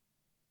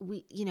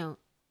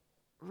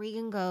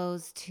Regan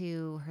goes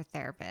to her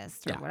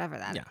therapist or Yeah, whatever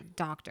that yeah.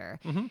 doctor,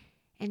 Mhm.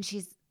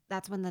 and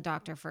that's when the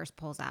doctor first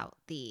pulls out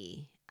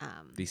the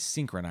The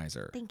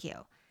synchronizer. thank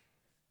you.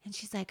 And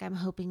she's like, I'm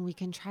hoping we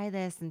can try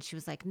this. And she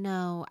was like,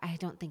 no, I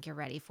don't think you're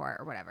ready for it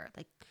or whatever.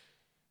 Like,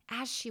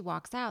 as she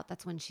walks out,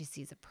 that's when she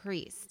sees a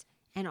priest.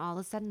 And all of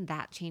a sudden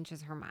that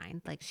changes her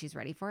mind. Like, she's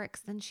ready for it.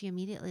 Cause then she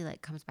immediately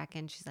like comes back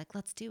in. She's like,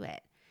 let's do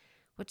it.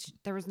 Which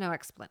there was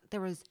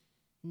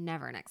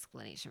never an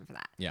explanation for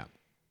that. Yeah.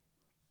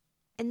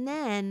 And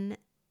then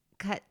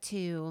cut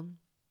to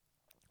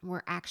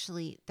we're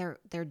actually, they're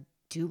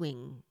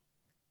doing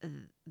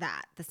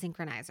that, the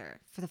synchronizer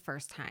for the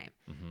first time.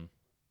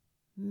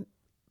 Mm-hmm.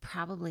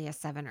 Probably a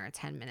 7 or a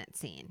 10 minute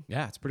scene.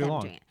 Yeah, it's pretty them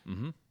long. doing it.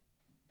 Mm-hmm.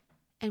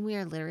 And we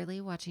are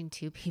literally watching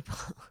two people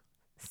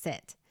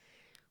sit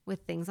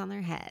with things on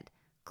their head,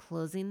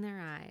 closing their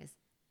eyes,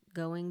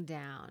 going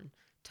down,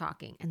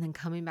 talking, and then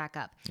coming back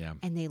up. Yeah.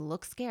 And they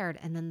look scared.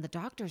 And then the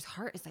doctor's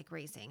heart is like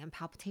racing and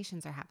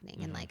palpitations are happening.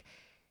 Mm-hmm. And like,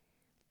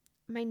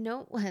 my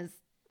note was,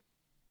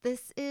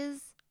 this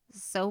is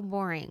so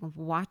boring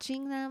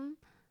watching them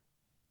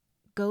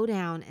go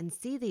down and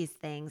see these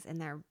things in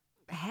their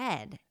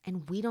head,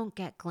 and we don't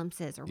get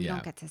glimpses or we Yeah.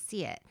 don't get to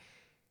see it.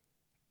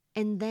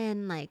 And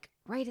then like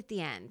right at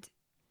the end,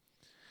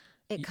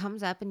 it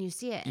comes up and you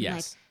see it. And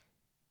Yes.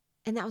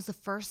 and that was the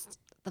first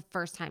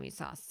time you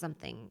saw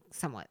something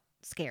somewhat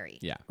scary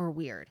Yeah. or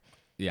weird.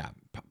 Yeah.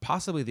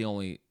 Possibly the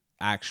only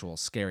actual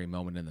scary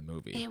moment in the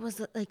movie. It was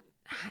like,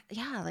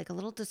 yeah, like a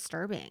little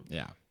disturbing.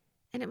 Yeah.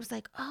 And it was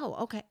like, oh,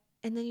 okay.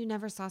 And then you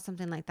never saw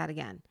something like that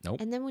again.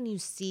 Nope. And then when you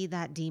see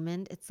that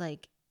demon, it's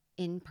like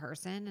in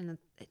person, and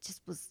it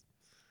just was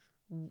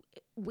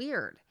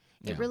weird.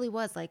 It Yeah. really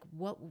was like,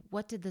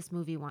 what did this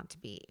movie want to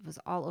be? It was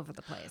all over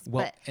the place.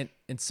 Well, but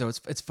and so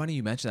it's funny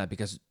you mention that,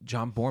 because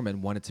John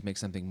Borman wanted to make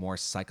something more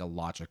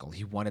psychological.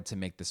 He wanted to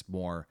make this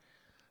more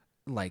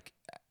like,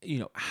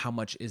 how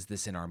much is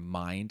this in our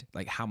mind?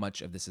 Like, how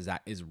much of this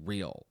is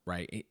real,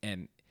 right?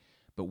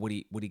 But what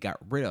he got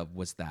rid of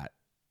was that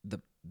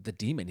the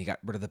demon. He got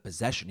rid of the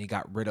possession. He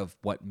got rid of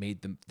what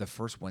made the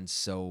first one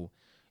so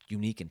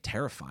unique and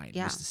terrifying.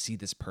 Yeah. Was to see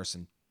this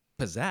person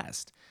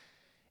possessed.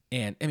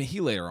 And I mean, he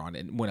later on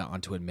went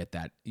on to admit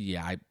that,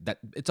 that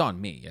it's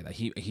on me. Yeah, that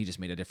he just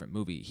made a different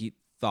movie. He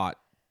thought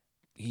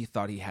he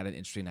had an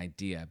interesting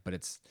idea, but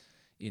it's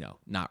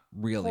not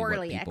really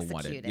Poorly what people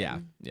executed.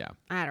 wanted. Yeah.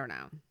 I don't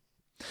know.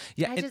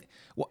 Yeah.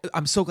 Well,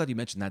 I'm so glad you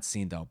mentioned that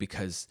scene though,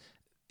 because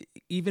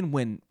even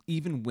when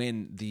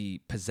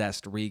the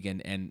possessed Regan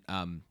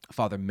and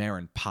Father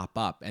Marin pop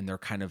up, and they're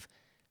kind of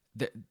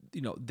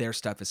their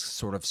stuff is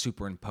sort of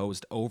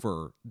superimposed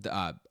over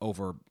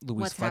Louise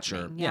What's Fletcher.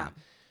 happening, yeah.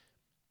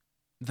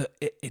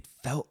 It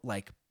felt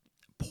like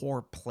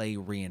poor play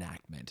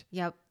reenactment.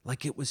 Yep.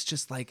 Like it was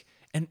just like,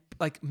 and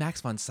like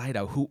Max von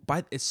Sydow, who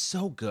is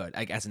so good,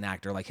 like as an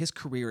actor, like his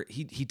career,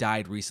 he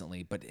died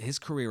recently, but his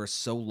career is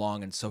so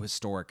long and so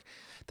historic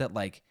that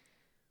like,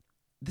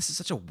 this is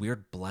such a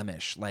weird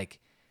blemish. Like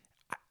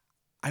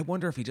I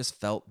wonder if he just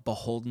felt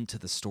beholden to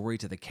the story,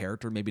 to the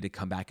character, maybe to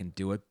come back and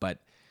do it. But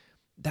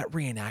that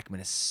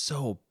reenactment is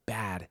so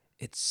bad.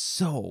 It's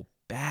so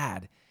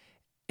bad.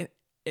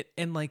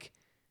 And like,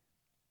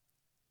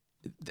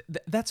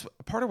 that's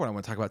part of what I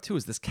want to talk about too,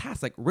 is this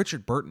cast. Like,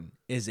 Richard Burton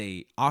is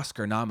a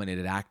Oscar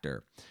nominated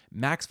actor.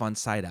 Max von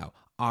Sydow,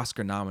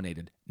 Oscar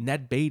nominated.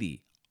 Ned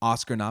Beatty,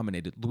 Oscar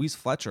nominated. Louise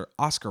Fletcher,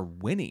 Oscar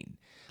winning.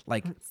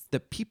 Like, the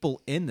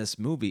people in this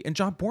movie, and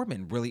John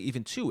Boorman really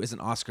even too is an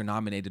Oscar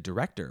nominated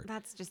director.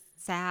 That's just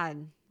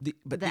sad. But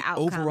the the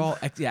outcome. overall,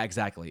 yeah,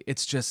 exactly.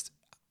 It's just,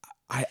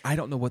 I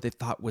don't know what they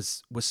thought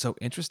was so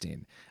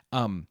interesting.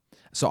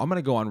 So I'm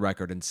gonna go on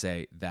record and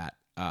say that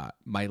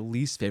my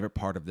least favorite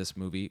part of this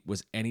movie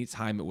was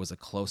anytime it was a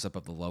close up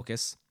of the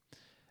locust.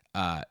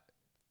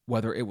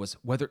 Whether it was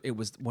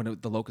when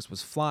the locust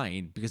was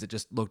flying, because it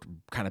just looked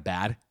kind of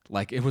bad.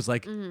 Like, it was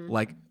like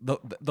the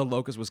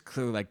locust was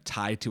clearly like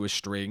tied to a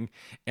string,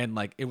 and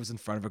like it was in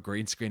front of a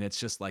green screen. It's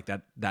just like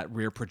that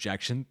rear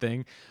projection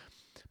thing.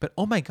 But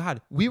oh my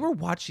God, we were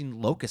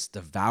watching locusts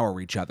devour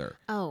each other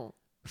Oh,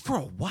 for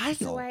a while.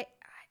 so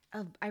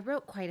I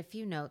wrote quite a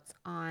few notes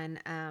on.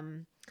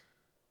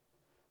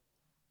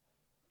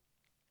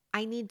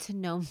 I need to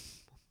know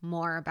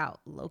more about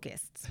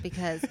locusts,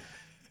 because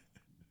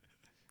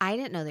I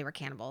didn't know they were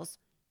cannibals.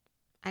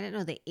 I didn't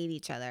know they ate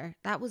each other.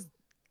 That was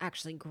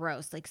actually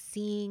gross. Like,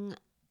 seeing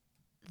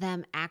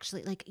them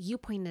actually, like you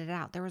pointed it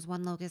out, there was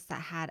one locust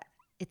that had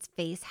its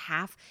face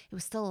it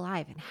was still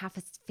alive, and half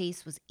its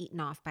face was eaten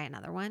off by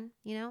another one,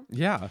 you know?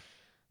 Yeah.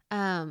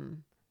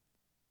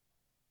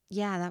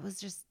 Yeah, that was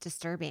just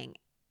disturbing.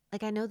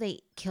 Like, I know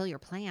they kill your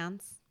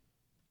plants.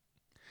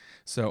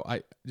 So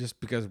just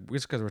because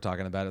we're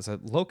talking about it, so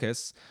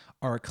locusts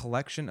are a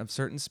collection of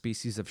certain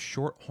species of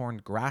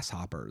short-horned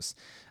grasshoppers.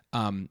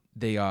 They're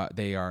in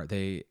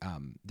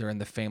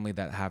the family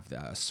that have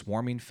a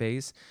swarming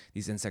phase.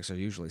 These insects are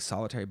usually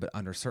solitary, but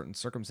under certain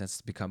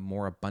circumstances become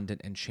more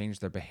abundant and change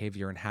their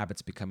behavior and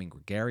habits, becoming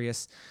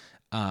gregarious.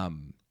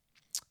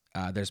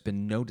 There's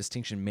been no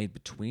distinction made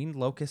between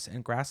locusts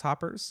and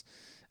grasshoppers.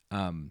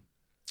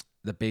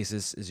 The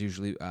basis is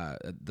usually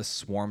the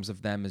swarms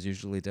of them is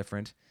usually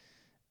different.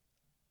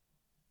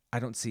 I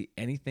don't see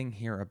anything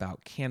here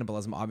about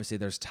cannibalism. Obviously,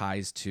 there's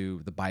ties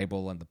to the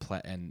Bible and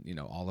and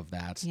all of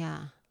that.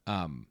 Yeah.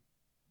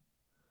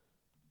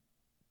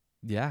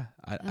 Yeah.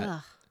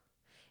 Ugh.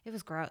 It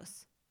was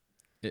gross.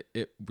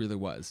 It really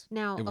was.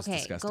 Now, it was okay,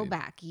 disgusting. go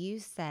back. You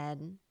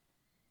said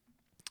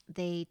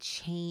they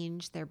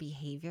change their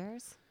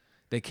behaviors.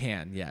 They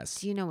can,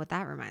 yes. Do you know what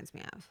that reminds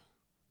me of?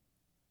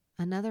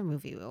 Another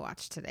movie we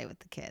watched today with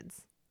the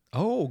kids.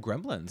 Oh,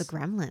 Gremlins. The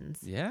Gremlins.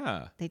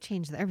 Yeah. They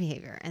change their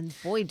behavior, and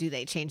boy, do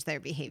they change their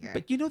behavior.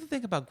 But you know the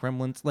thing about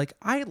Gremlins? Like,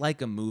 I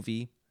like a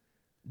movie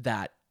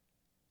that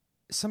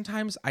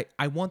sometimes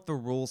I want the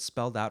rules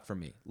spelled out for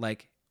me.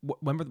 Like, what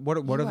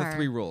are the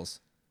 3 rules?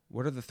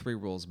 What are the 3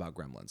 rules about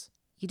Gremlins?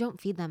 You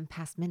don't feed them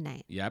past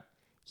midnight. Yep.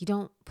 You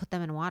don't put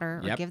them in water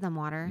or Yep. give them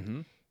water.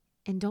 Mm-hmm.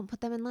 And don't put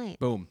them in light.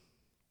 Boom.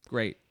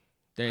 Great.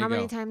 There you How go.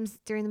 many times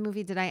during the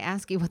movie did I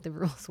ask you what the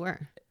rules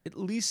were? At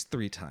least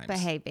 3 times. But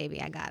hey,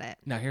 baby, I got it.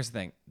 Now here's the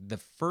thing. The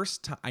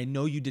first time, I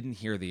know you didn't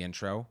hear the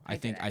intro. I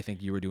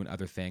think you were doing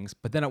other things.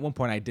 But then at one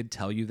point I did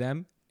tell you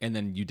them, and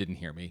then you didn't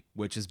hear me,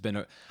 which has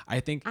been I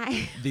think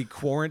the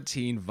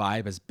quarantine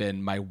vibe has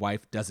been my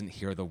wife doesn't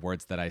hear the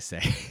words that I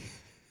say.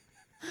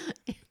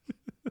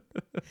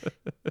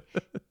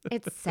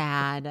 It's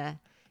sad.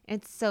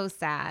 It's so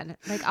sad.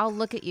 Like, I'll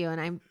look at you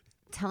and I'm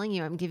telling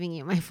you I'm giving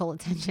you my full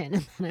attention,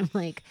 and then I'm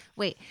like,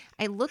 wait,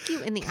 I look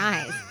you in the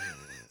eyes.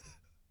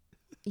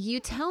 You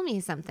tell me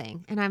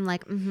something, and I'm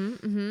like,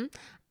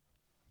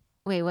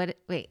 Wait, what?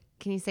 Wait,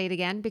 can you say it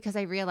again? Because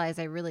I realize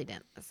I really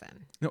didn't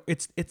listen. No,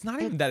 it's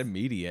not even that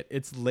immediate.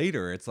 It's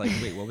later. It's like,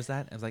 wait, what was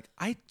that? I was like,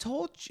 I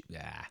told you.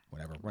 Yeah,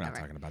 whatever. We're not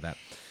talking about that.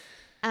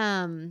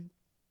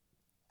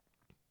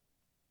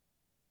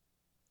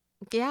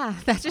 Yeah,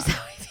 that's just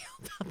how I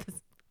feel about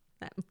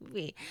that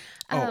movie.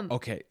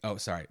 Okay. Oh,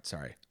 sorry.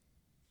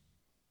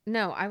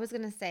 No, I was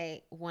gonna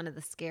say one of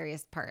the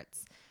scariest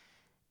parts,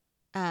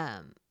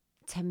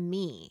 to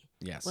me,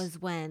 Yes. was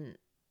when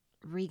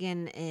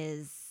Regan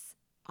is,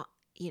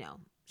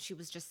 she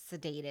was just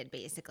sedated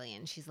basically,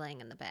 and she's laying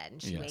in the bed,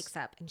 and she wakes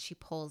up and she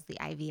pulls the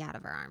IV out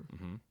of her arm.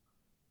 Mm-hmm.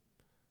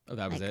 Oh,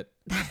 that was it.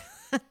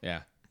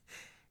 Yeah.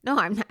 No,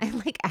 I'm not. I'm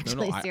like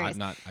actually No, serious. I'm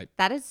not.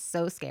 That is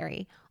so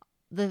scary.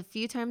 The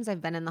few times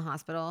I've been in the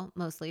hospital,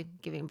 mostly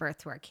giving birth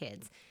to our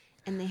kids,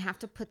 and they have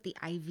to put the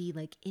IV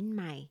like in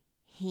my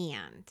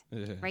hand,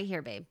 right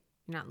here, babe.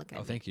 You're not looking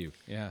at me. Oh, thank you.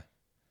 Yeah.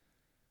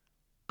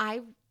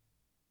 I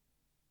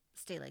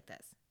stay like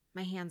this.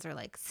 My hands are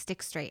like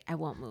stick straight. I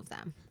won't move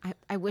them.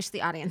 I wish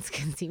the audience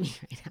can see me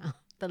right now.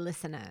 The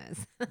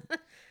listeners.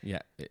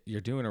 Yeah.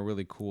 You're doing a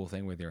really cool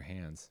thing with your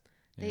hands.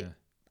 Yeah.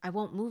 I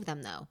won't move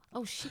them though.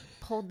 Oh, she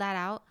pulled that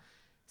out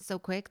so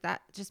quick.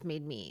 That just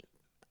made me,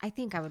 I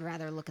think I would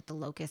rather look at the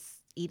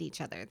locusts eat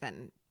each other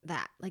than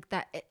that. Like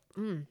that.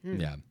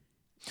 Yeah.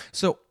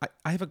 So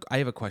I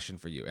have a question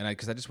for you, and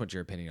because I just want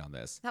your opinion on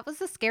this. That was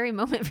a scary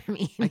moment for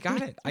me. I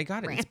got it. It's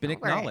Ran been over it.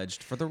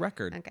 acknowledged for the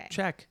record. Okay.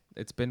 Check.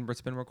 It's been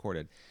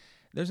recorded.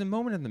 There's a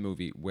moment in the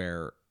movie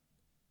where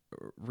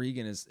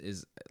Regan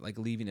is like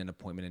leaving an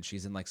appointment, and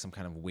she's in like some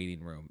kind of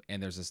waiting room,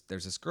 and there's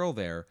this girl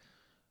there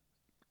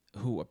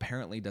who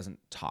apparently doesn't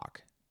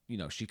talk. You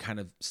know, she kind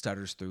of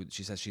stutters through.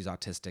 She says she's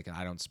autistic and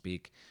I don't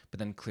speak, but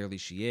then clearly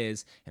she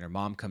is. And her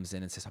mom comes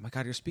in and says, "Oh my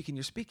God, you're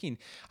speaking.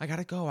 I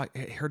gotta go.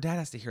 Her dad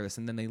has to hear this."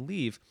 And then they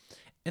leave,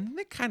 and then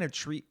they kind of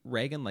treat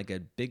Reagan like a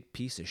big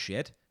piece of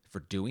shit for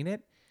doing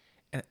it.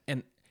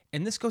 And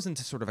this goes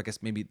into sort of, I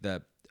guess, maybe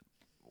the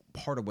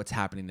part of what's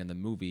happening in the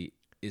movie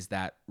is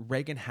that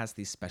Reagan has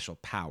these special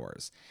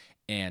powers,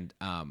 and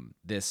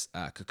this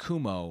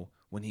Kakumo,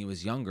 when he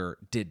was younger,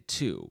 did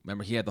too.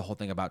 Remember, he had the whole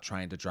thing about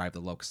trying to drive the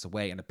locusts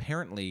away, and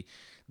apparently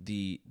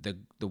the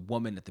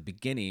woman at the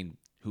beginning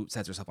who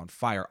sets herself on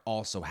fire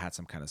also had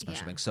some kind of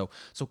special thing. So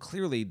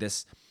clearly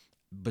this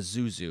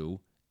Pazuzu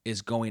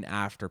is going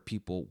after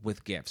people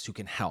with gifts who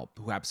can help,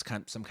 who have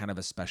some kind of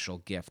a special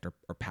gift or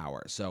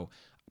power. So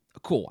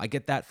cool, I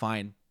get that,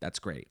 fine, that's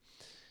great.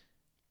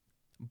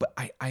 But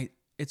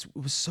it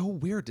was so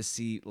weird to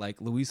see like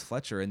Louise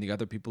Fletcher and the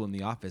other people in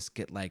the office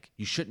get like,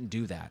 you shouldn't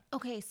do that.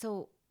 Okay,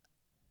 so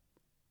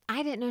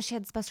I didn't know she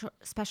had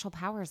special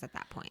powers at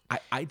that point.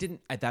 I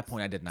didn't at that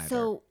point. I didn't either.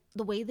 So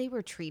the way they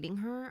were treating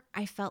her,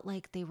 I felt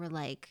like they were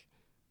like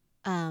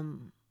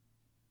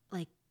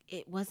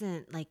it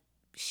wasn't like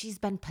she's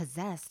been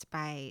possessed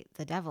by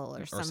the devil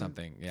or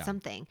something. Yeah.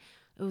 Something.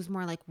 It was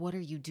more like, what are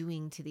you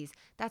doing to these?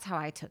 That's how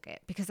I took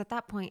it, because at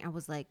that point I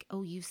was like,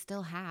 oh, you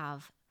still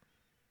have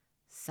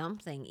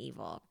something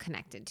evil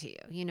connected to you.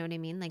 You know what I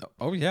mean? Like,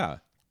 oh yeah.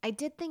 I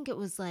did think it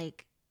was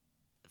like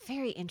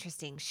very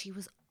interesting. She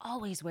was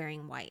always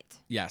wearing white.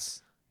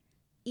 Yes.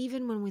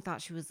 Even when we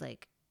thought she was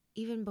like,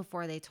 even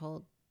before they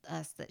told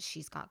us that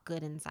she's got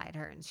good inside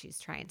her and she's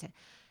trying to,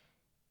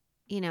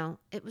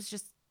 it was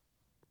just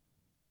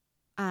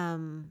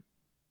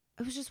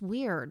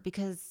weird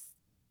because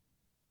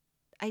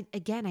I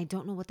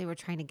don't know what they were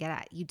trying to get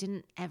at. You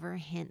didn't ever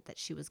hint that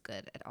she was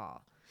good at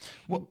all.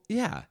 Well,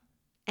 yeah.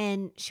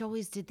 And she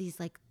always did these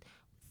like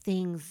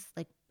things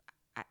like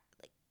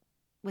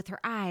with her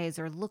eyes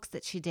or looks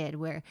that she did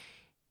where,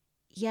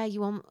 yeah,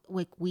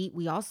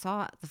 we all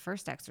saw the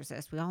first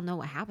Exorcist. We all know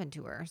what happened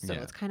to her. So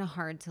it's kind of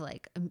hard to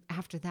like,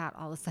 after that,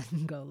 all of a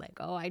sudden go like,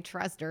 oh, I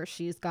trust her.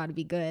 She's got to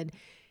be good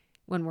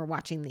when we're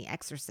watching The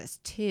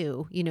Exorcist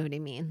 2. You know what I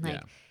mean?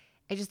 Like,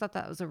 I just thought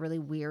that was a really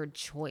weird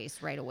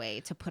choice right away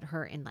to put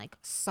her in like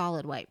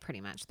solid white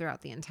pretty much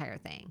throughout the entire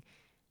thing.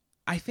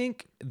 I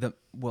think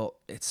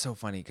it's so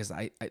funny because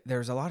I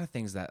there's a lot of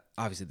things that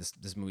obviously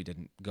this movie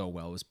didn't go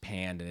well. It was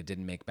panned and it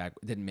didn't make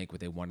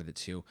what they wanted it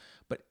to.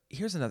 But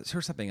here's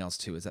something else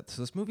too, is that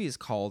so this movie is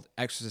called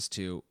Exorcist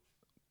 2: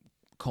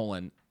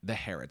 The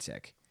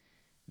Heretic.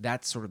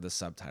 That's sort of the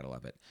subtitle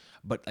of it.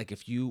 But like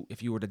if you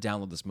were to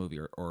download this movie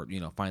or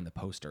find the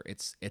poster,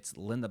 it's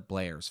Linda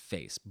Blair's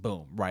face,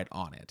 boom, right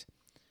on it.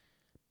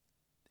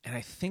 And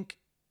I think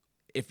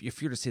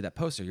if you're to see that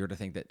poster, you're to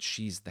think that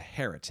she's the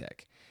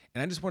heretic.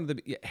 And I just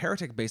wanted to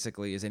heretic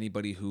basically is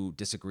anybody who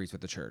disagrees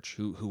with the church,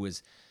 who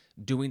is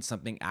doing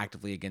something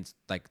actively against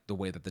like the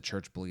way that the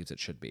church believes it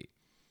should be.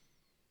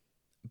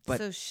 But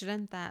so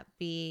shouldn't that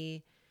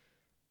be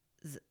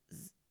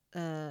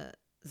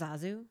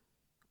Zazu?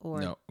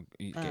 Or no,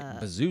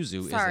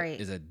 Pazuzu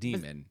is a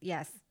demon.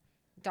 Yes.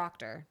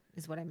 Doctor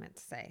is what I meant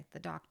to say. The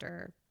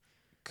doctor.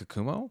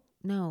 Kakumo?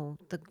 No,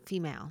 the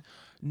female.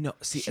 No,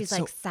 see, she's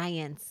like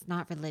science,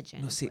 not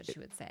religion, is what she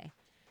would say.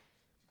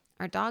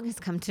 Our dog has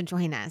come to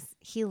join us.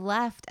 He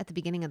left at the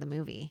beginning of the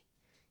movie.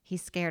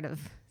 He's scared of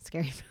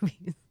scary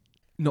movies.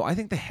 No, I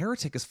think the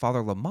heretic is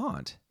Father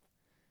Lamont.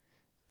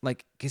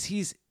 Like, because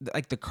he's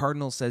like the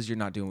cardinal says you're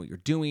not doing what you're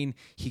doing.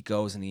 He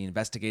goes and he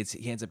investigates.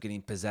 He ends up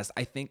getting possessed.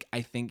 I think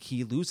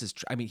he loses.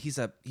 I mean, he's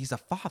a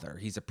father.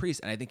 He's a priest,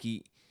 and I think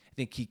he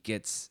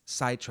gets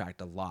sidetracked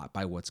a lot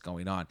by what's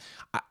going on.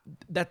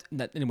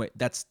 Anyway,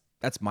 that's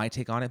my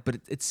take on it.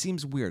 But it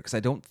seems weird because I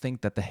don't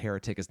think that the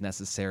heretic is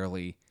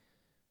necessarily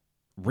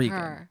Regan.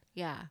 Her,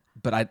 yeah.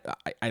 But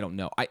I don't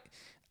know. I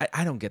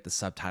don't get the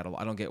subtitle.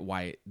 I don't get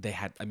why they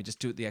had. I mean, just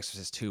do it. The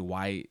Exorcist 2.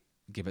 Why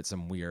give it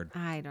some weird?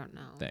 I don't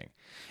know thing.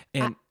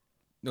 And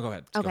no, go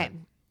ahead. Okay. Go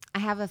ahead. I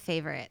have a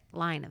favorite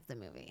line of the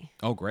movie.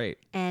 Oh, great.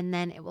 And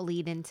then it will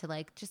lead into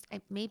like just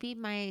maybe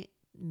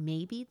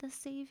the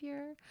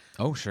savior.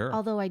 Oh, sure.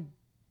 Although I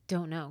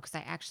don't know because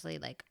I actually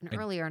like an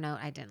earlier note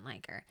I didn't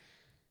like her.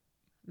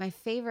 My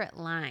favorite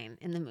line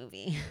in the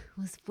movie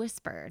was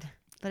whispered,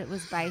 but it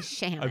was by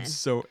Sharon.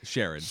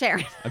 Sharon.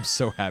 I'm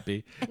so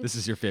happy. This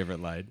is your favorite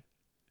line.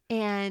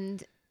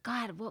 And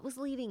God, what was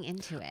leading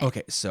into it?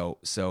 Okay, so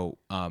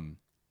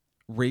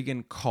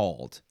Regan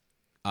called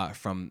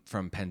from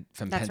Penn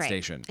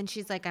Station, and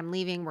she's like, "I'm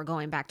leaving. We're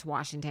going back to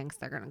Washington because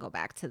they're going to go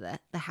back to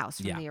the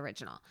house from the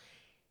original."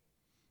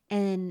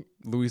 And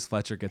Louise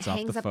Fletcher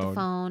hangs up the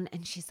phone,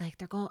 and she's like,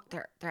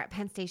 "They're at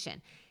Penn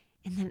Station,"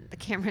 and then the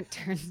camera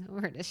turns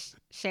over to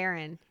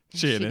Sharon.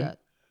 And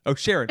Oh,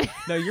 Sharon.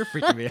 No, you're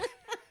freaking me out.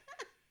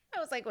 I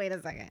was like, wait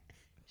a second.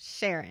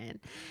 Sharon.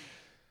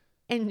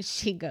 And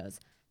she goes,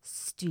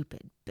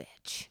 stupid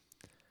bitch.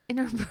 And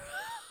her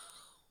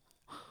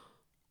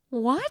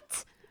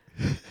what?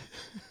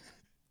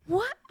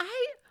 What?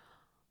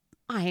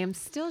 I am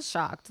still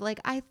shocked. Like,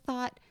 I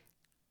thought,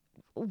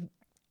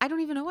 I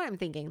don't even know what I'm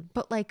thinking,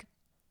 but like,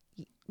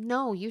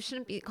 no, you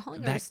shouldn't be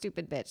calling her a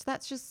stupid bitch.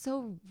 That's just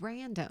so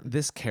random.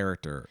 This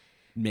character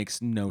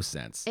makes no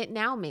sense. It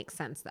now makes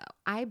sense though.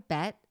 I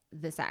bet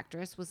this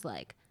actress was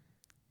like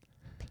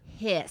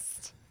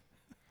pissed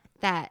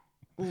that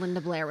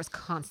Linda Blair was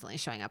constantly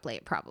showing up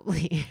late,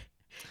 probably.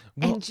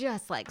 Well- and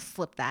just like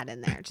slipped that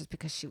in there just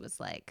because she was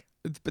like,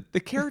 But the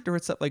character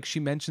itself, like she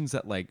mentions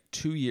that like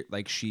 2 years,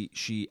 like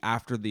she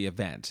after the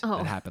event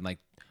that happened, like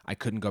I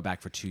couldn't go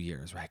back for 2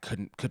 years, right?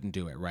 Couldn't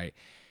do it, right?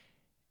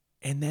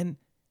 And then,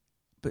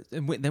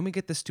 then we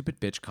get this stupid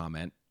bitch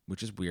comment,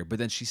 which is weird. But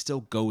then she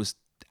still goes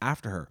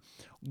after her.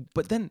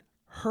 But then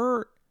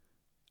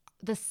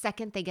the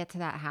second they get to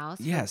that house,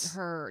 Yes.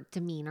 her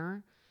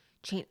demeanor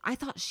changed. I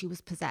thought she was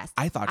possessed.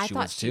 I thought she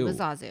was too. was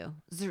Zazu.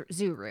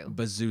 Zuru.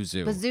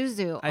 Bazuzu.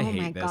 Bazuzu. I Oh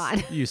hate my this.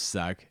 God. You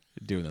suck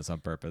doing this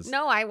on purpose.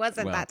 No, I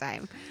wasn't Well, that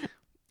time.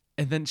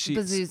 And then she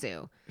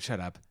Bazuzu.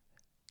 Shut up.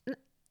 Did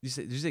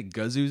you say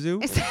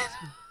Gazuzu?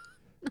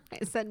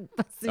 I said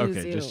Bazuzu.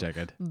 Okay, just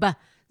checking.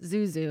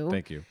 Bazuzu.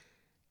 Thank you.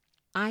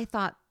 I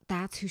thought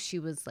that's who she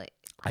was like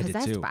I did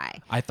possessed too. by.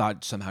 I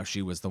thought somehow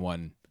she was the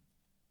one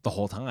the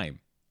whole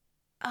time.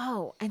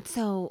 Oh, and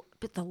so,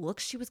 but the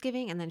looks she was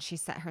giving, and then she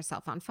set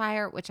herself on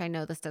fire, which I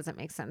know this doesn't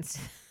make sense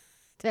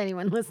to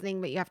anyone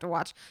listening, but you have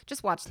to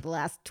just watch the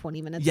last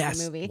 20 minutes of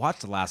the movie. Watch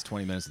the last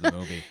 20 minutes of the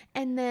movie.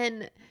 And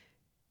then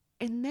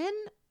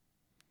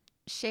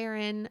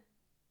Sharon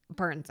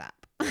burns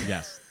up.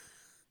 Yes.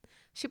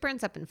 She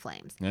burns up in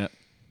flames. Yeah.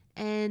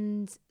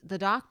 And the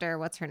doctor,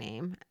 what's her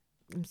name?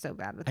 I'm so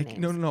bad with names.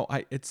 No.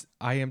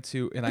 I am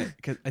too, and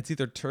cause it's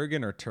either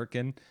Turgan or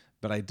Turkin,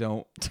 but I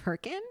don't.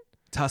 Turkin?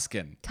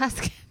 Tuscan.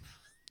 Tuscan.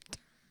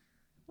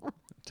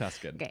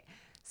 Tuscan. Okay.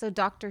 So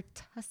Dr.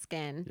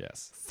 Tuscan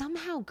Yes.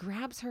 somehow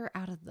grabs her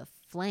out of the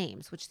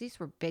flames, which these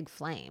were big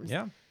flames.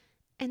 Yeah.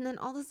 And then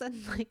all of a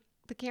sudden, like,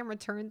 the camera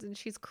turns and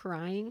she's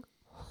crying,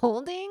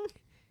 holding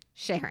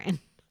Sharon.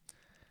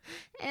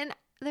 And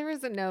there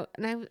was a note,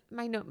 and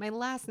my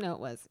last note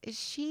was, is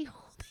she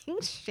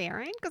holding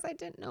Sharon? Because I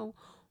didn't know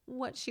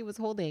what she was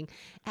holding.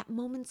 At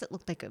moments, it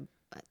looked like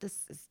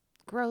this is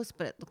gross,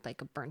 but it looked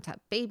like a burnt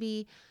up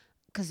baby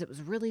because it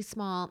was really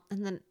small.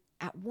 And then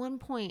at one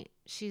point,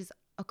 she's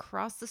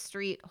across the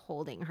street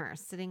holding her,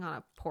 sitting on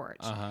a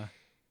porch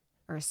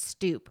or a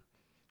stoop.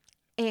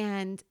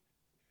 And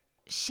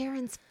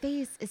Sharon's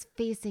face is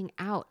facing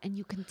out, and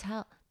you can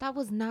tell that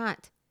was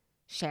not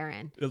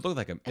Sharon. It looked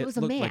like a. It was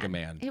a looked man. like a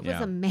man. It was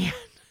a man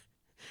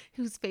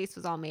whose face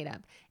was all made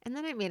up. And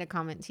then I made a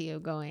comment to you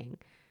going,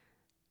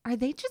 are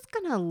they just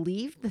going to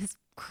leave this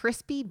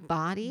crispy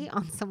body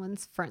on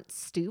someone's front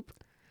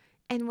stoop?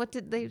 And what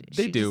did they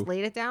They she do. just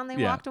laid it down? They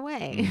Yeah. walked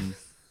away.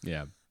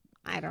 Yeah.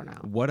 I don't know.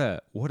 What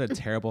a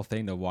terrible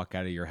thing to walk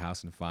out of your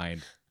house and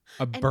find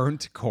a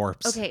burnt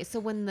corpse. Okay, so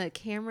when the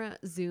camera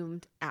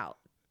zoomed out,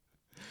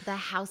 the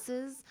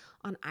houses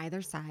on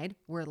either side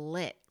were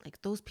lit.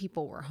 Like those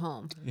people were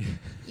home.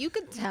 You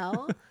could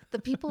tell the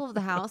people of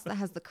the house that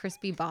has the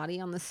crispy body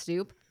on the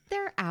stoop,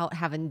 they're out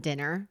having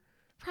dinner,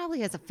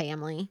 probably as a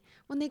family.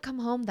 When they come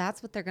home,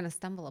 that's what they're going to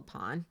stumble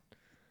upon.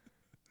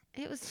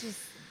 It was just...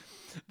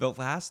 The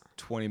last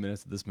 20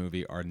 minutes of this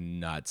movie are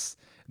nuts.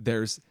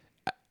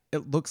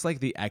 It looks like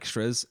the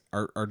extras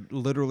are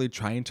literally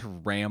trying to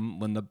ram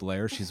Linda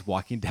Blair. She's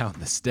walking down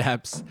the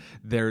steps.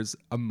 There's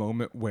a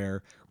moment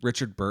where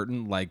Richard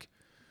Burton, like,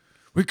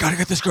 we gotta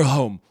get this girl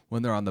home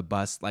when they're on the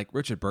bus. Like,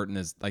 Richard Burton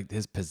is, like,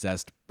 his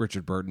possessed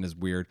Richard Burton is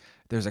weird.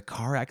 There's a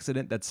car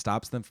accident that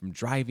stops them from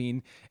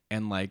driving.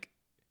 And, like,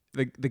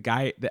 the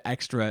guy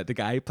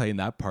playing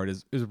that part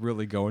is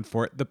really going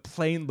for it. The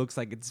plane looks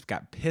like it's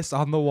got piss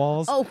on the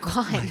walls. Oh,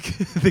 God. Like,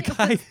 the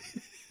guy...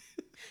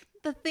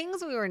 The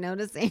things we were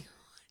noticing...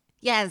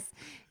 Yes,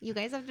 you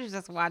guys have to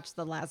just watch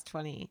the last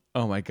 20.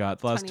 Oh my God.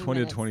 The last 20 to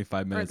minutes,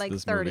 25 minutes or like of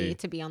this 30 movie.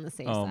 to be on the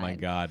safe side. Oh my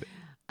God.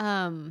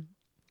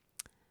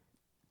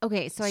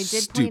 Okay, so I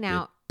did Stupid point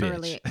out bitch.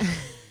 early.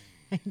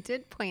 I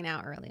did point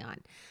out early on.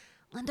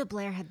 Linda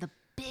Blair had the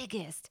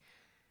biggest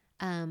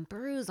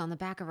bruise on the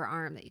back of her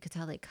arm that you could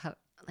tell they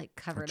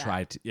covered up.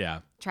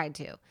 Tried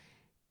to.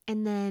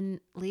 And then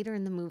later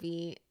in the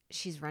movie,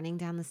 she's running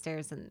down the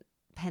stairs in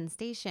Penn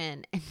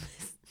Station, and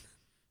this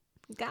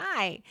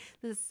guy,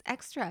 this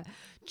extra,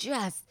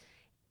 just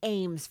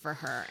aims for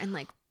her and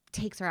like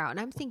takes her out. And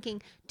I'm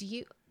thinking,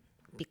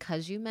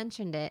 because you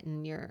mentioned it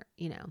in your,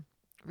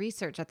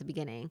 research at the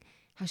beginning,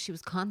 how she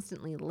was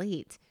constantly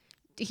late,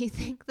 do you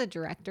think the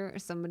director or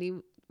somebody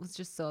was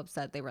just so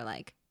upset they were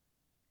like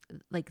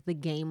the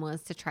game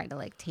was to try to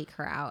like take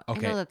her out?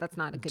 Okay. I know that that's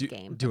not a good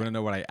game. Do you want to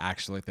know what I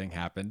actually think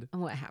happened?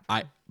 What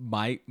happened?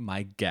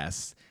 My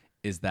guess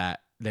is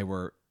that it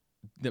was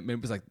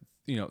like,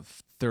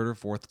 third or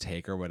fourth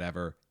take or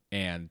whatever.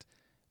 And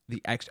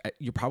the extra.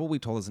 You're probably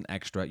told as an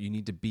extra, you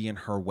need to be in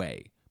her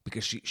way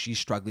because she's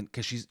struggling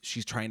because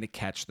she's trying to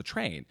catch the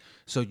train.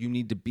 So you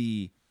need to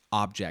be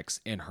objects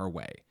in her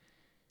way.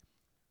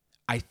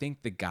 I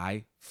think the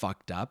guy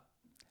fucked up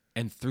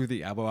and threw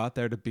the elbow out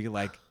there to be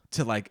like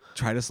to like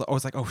try to slow. I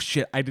was like, oh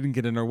shit, I didn't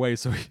get in her way,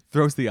 so he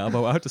throws the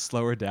elbow out to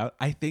slow her down.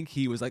 I think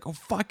he was like, oh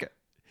fuck it.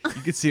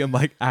 You could see him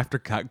like after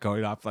cut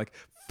going off like,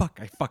 fuck,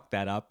 I fucked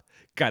that up.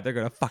 God, they're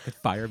gonna fucking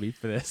fire me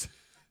for this.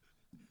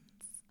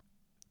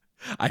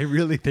 I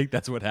really think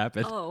that's what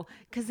happened. Oh,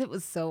 because it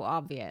was so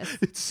obvious.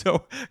 It's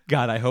so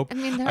God. I hope I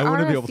mean, there I are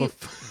want to be a able few,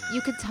 to. you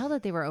could tell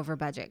that they were over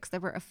budget because there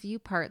were a few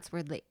parts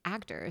where the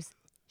actors,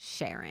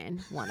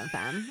 Sharon, one of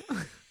them,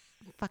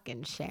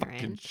 fucking Sharon,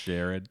 Fucking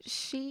Sharon.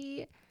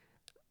 she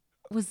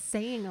was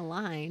saying a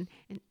line,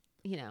 and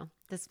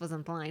this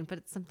wasn't the line, but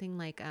it's something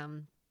like, oh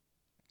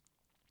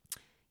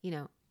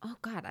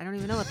God, I don't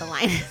even know what the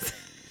line is.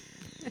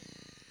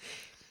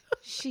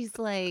 She's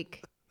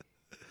like,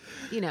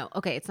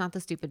 okay, it's not the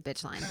stupid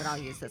bitch line, but I'll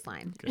use this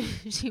line. Okay.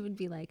 She would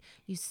be like,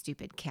 you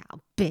stupid cow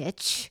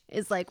bitch,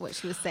 is like what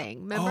she was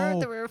saying. Remember,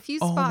 there were a few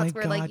spots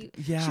where like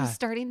she was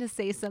starting to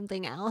say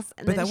something else.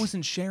 And but then that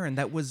wasn't Sharon.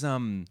 That was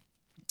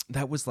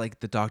like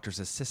the doctor's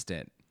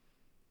assistant.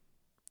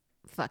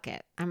 Fuck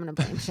it. I'm going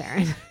to blame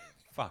Sharon.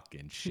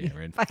 Fucking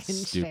Sharon. Fucking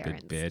stupid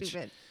Sharon. bitch.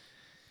 Stupid.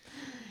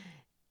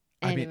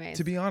 I mean, Anyways.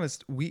 to be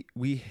honest, we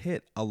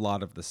hit a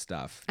lot of the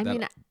stuff. I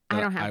mean, I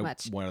don't have I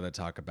much. wanted to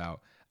talk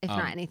about. If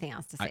not anything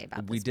else to say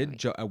about we this did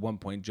movie. at one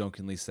point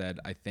jokingly said,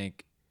 I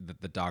think that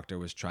the doctor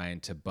was trying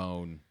to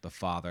bone the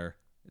father.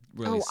 It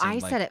really I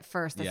seemed like- said it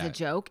first as yeah, a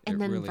joke, and it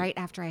then really- right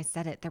after I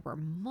said it, there were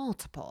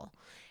multiple.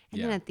 And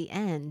then Yeah. at the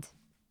end,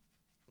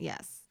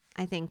 yes,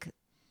 I think,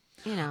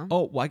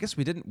 Oh well, I guess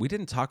we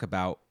didn't talk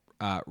about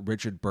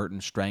Richard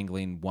Burton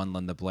strangling one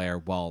Linda Blair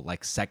while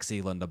like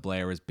sexy Linda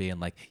Blair was being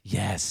like,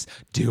 "Yes,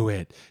 do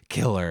it,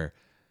 kill her."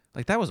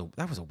 Like that was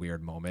a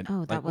weird moment.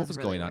 Oh, that like, what was was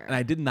really going on? weird. And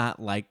I did not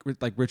like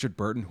Richard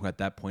Burton, who at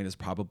that point is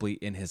probably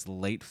in his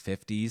late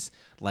 50s,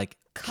 like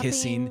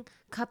kissing.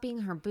 cupping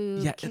her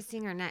boob, Yeah,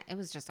 kissing her neck. It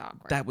was just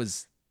awkward. That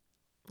was.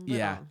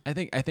 Yeah,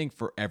 Little. I think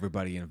for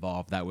everybody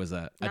involved, that was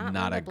not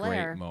Linda a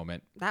Blair. great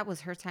moment. That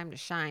was her time to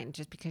shine,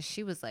 just because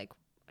she was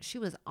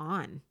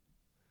on.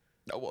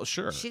 Oh well,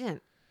 sure. She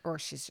didn't, or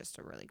she's just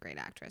a really great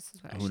actress.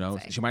 Is what I Who should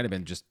knows? say. She might have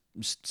been just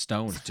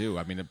stoned too.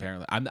 I mean,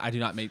 apparently, I do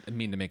not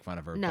mean to make fun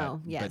of her.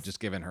 No, but, yes. but just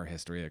given her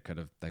history, that could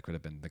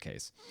have been the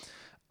case.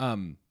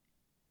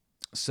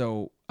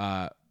 So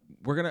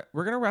we're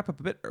gonna wrap up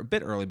a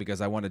bit early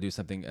because I want to do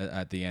something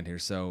at the end here.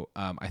 So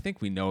I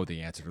think we know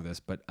the answer to this,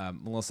 but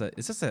Melissa,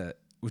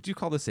 would you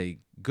call this a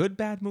good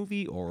bad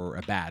movie or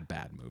a bad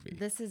movie?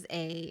 This is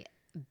a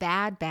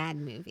bad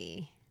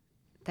movie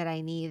that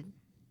I need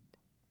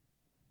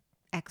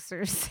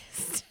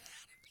exorcised.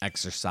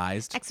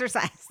 Exercised.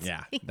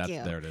 Yeah, Thank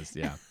you. there it is.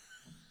 Yeah.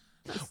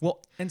 Well,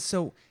 and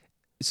so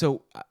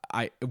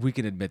we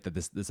can admit that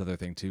this other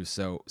thing too.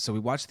 So we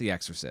watched The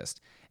Exorcist.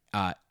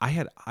 I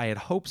had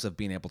hopes of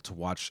being able to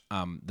watch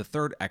the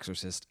third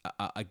Exorcist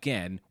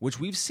again, which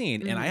we've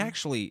seen, and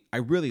I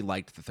really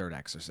liked the third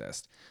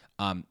Exorcist.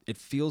 It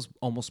feels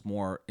almost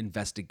more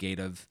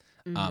investigative,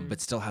 but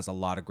still has a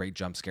lot of great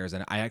jump scares,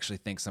 and I actually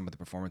think some of the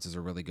performances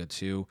are really good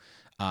too.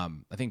 I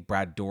think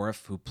Brad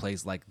Dourif, who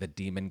plays like the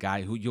demon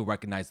guy, who you'll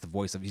recognize the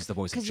voice of, he's the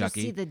voice of Because you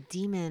Chucky. see the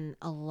demon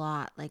a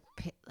lot, like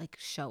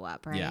show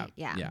up, right?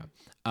 Yeah.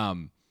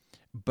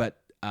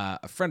 But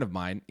a friend of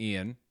mine,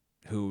 Ian,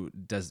 who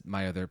does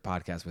my other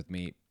podcast with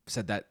me,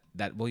 said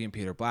that William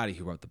Peter Blatty,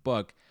 who wrote the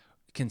book,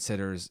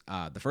 considers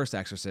the first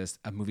Exorcist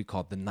a movie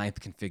called The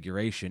Ninth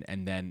Configuration,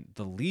 and then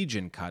the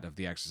Legion cut of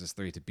The Exorcist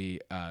 3 to be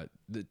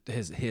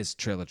his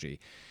trilogy.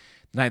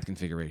 The Ninth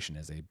Configuration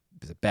is a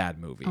bad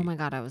movie. Oh my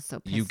God, I was so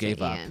pissed. You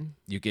gave at up. Ian.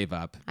 You gave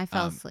up. I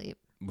fell asleep.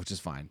 which is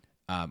fine.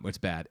 It's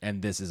bad,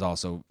 and this is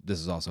also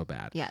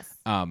bad. Yes. This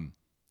What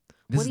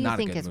is do you not a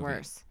think good is movie.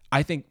 worse?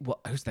 I think. Well,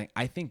 here's the thing.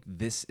 I think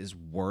this is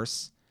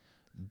worse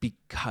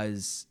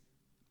because,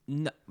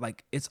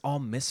 it's all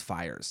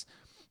misfires.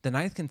 The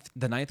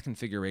ninth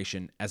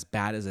configuration, as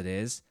bad as it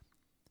is,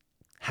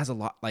 has a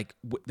lot.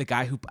 The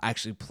guy who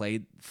actually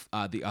played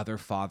the other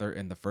father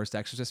in the first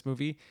Exorcist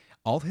movie,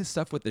 all his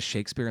stuff with the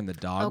Shakespeare and the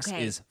dogs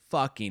Okay. is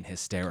fucking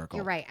hysterical.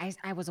 You're right.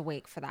 I was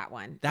awake for that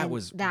one. That And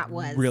was that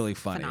was really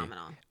funny.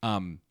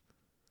 phenomenal.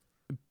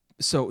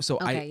 So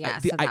Okay, yeah,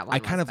 so that one I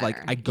kind was of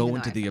better, I go even though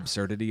into I the fell.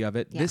 absurdity of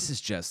it. Yeah. This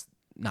is just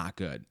not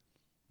good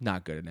in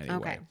any Okay,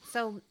 way.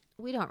 so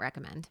we don't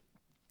recommend.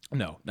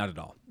 No, not at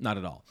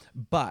all.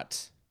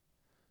 But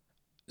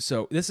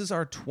so this is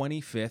our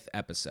 25th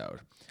episode.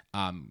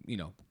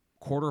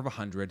 Quarter of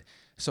 100.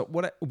 So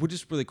we'll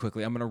just really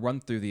quickly, I'm going to run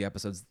through the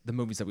episodes, the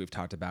movies that we've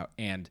talked about,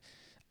 and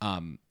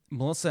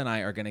Melissa and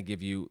I are going to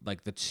give you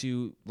the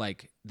two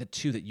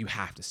that you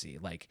have to see.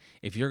 Like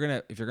if you're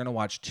going to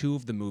watch two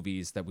of the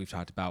movies that we've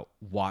talked about,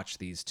 watch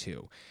these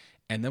two.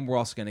 And then we're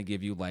also going to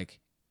give you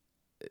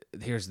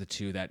here's the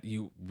two that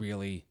you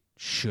really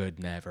should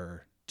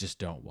never, just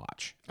don't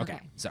watch. Okay.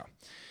 So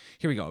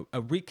here we go.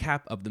 A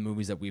recap of the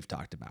movies that we've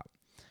talked about.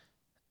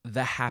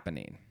 The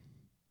Happening,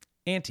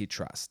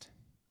 Antitrust,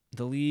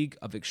 The League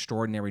of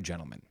Extraordinary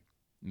Gentlemen,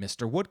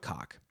 Mr.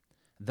 Woodcock,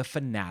 The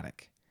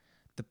Fanatic,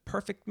 The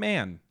Perfect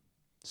Man,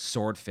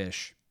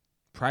 Swordfish,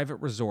 Private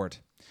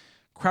Resort,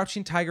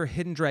 Crouching Tiger,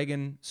 Hidden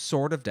Dragon,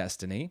 Sword of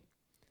Destiny,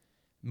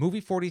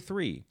 Movie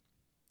 43,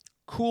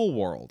 Cool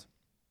World,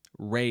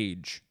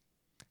 Rage,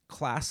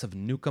 Class of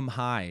Nukem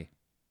High,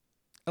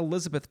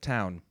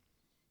 Elizabethtown,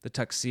 The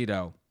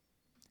Tuxedo,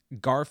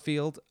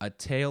 Garfield, A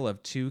Tale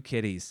of Two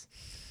Kitties,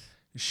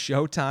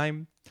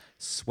 Showtime,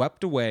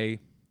 Swept Away,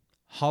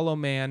 Hollow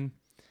Man,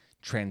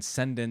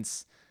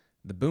 Transcendence,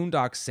 The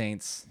Boondock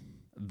Saints,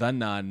 The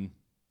Nun,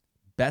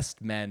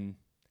 Best Men,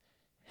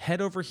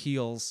 Head Over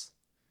Heels,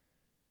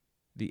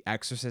 The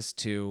Exorcist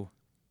 2,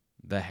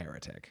 The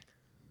Heretic.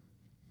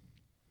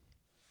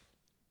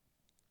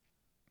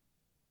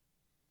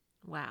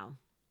 Wow.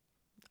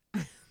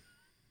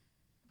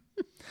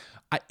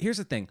 Here's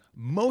the thing.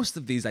 Most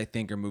of these, I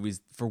think, are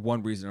movies, for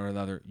one reason or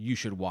another, you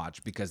should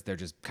watch because they're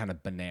just kind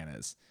of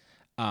bananas.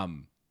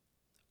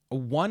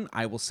 One,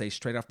 I will say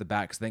straight off the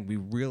bat, because I think we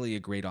really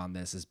agreed on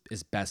this,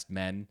 is Best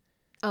Men.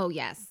 Oh,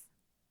 yes.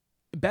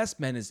 Best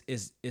Men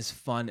is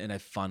fun in a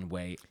fun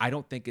way. I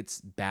don't think it's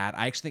bad.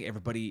 I actually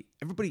think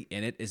everybody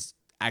in it is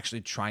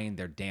actually trying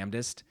their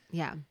damnedest.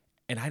 Yeah.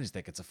 And I just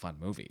think it's a fun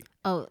movie.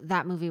 Oh,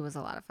 that movie was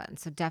a lot of fun.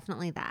 So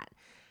definitely that.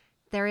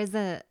 There is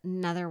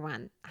another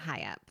one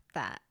high up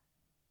that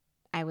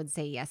I would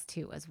say yes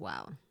to as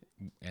well.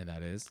 And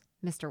that is?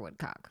 Mr.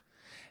 Woodcock.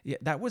 Yeah,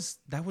 that was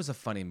a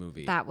funny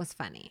movie. That was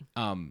funny.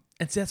 And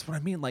see, that's what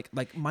I mean. Like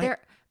my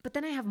But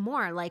then I have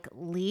more, like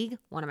League,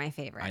 one of my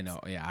favorites. I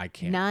know. Yeah, I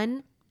can't.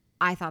 Nun,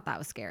 I thought that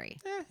was scary.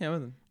 Yeah.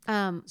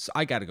 So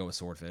I got to go with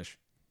Swordfish.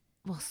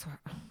 Well,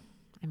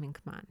 I mean,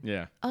 come on.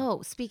 Yeah.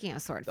 Oh, speaking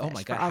of Swordfish. Oh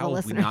my God, for all how the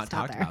have we listeners not out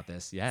talked there. about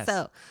this? Yes.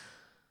 So,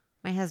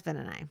 my husband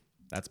and I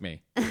That's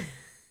me.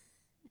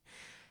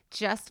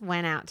 just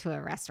went out to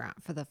a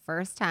restaurant for the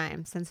first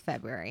time since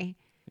February,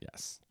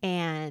 Yes.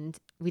 and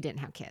we didn't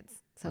have kids.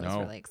 So it was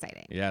No. really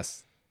exciting.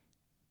 Yes.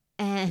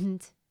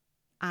 And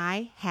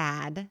I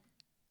had,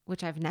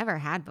 which I've never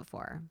had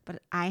before,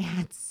 but I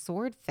had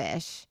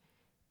swordfish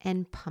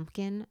and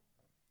pumpkin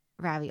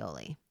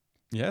ravioli.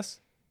 Yes.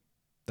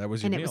 That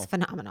was your And meal. it was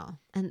phenomenal.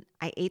 And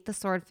I ate the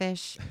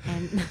swordfish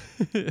and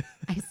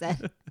I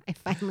said, I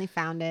finally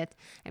found it.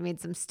 I made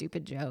some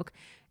stupid joke.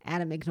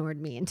 Adam ignored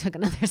me and took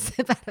another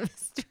sip out of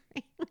his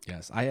drink.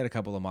 Yes, I had a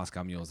couple of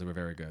Moscow Mules. They were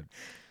very good.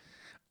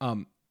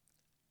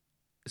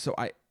 So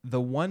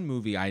the one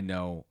movie I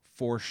know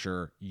for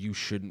sure you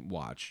shouldn't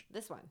watch.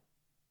 This one.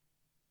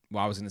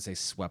 Well, I was going to say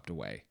Swept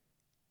Away.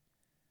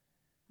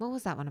 What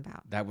was that one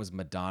about? That was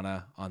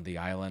Madonna on the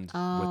island with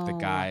the Oh.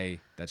 guy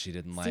that she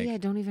didn't like. See, I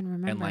don't even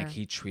remember. And like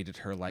he treated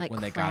her like Like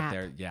when they crap. got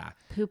there. Yeah.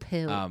 Poo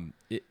poo.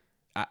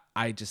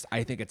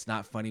 I think it's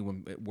not funny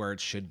where it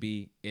should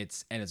be.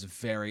 It's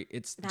very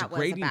That was a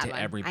degrading bad to one.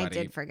 everybody. I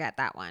did forget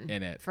that one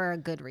in it. for a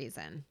good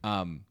reason.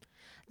 Um,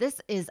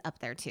 This is up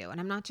there too, and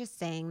I'm not just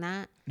saying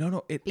that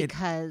no,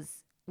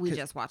 because we 'cause-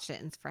 just watched it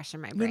and it's fresh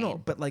in my no, brain. no,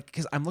 but like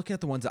because I'm looking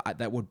at the ones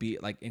that would be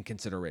like in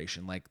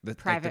consideration, like the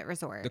Private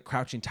Resort. the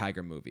Crouching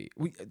Tiger movie.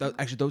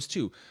 Actually those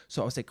two.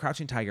 So I would say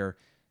Crouching Tiger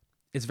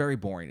is very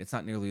boring. It's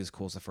not nearly as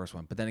cool as the first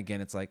one, but then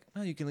again, it's like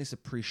you can at least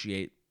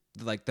appreciate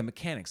like the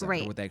mechanics of it,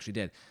 Right. what they actually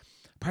did.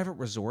 Private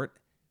Resort,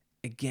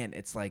 again,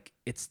 it's like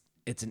it's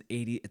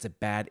a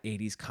bad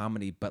 80s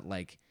comedy, but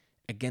like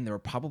again, there were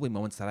probably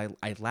moments that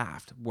I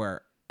laughed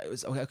where it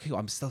was okay, well,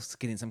 I'm still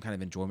getting some kind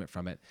of enjoyment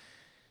from it.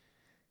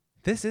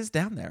 This is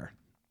down there.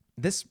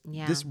 This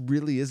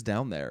really is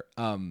down there.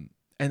 And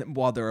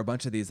while there are a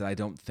bunch of these that I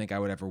don't think I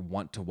would ever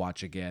want to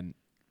watch again,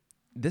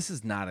 this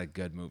is not a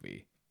good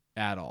movie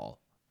at all.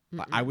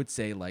 I would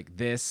say like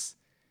this,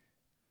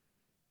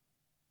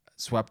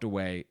 Swept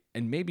Away,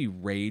 and maybe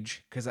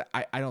Rage, because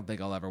I don't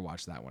think I'll ever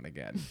watch that one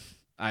again.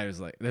 I was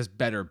like, there's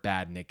better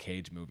bad Nick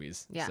Cage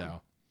movies. Yeah.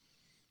 So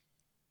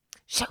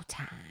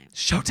Showtime.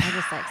 Showtime. I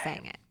just like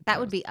saying it. That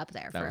would be up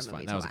there That for was a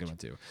movie fun. That to was a watch.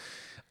 good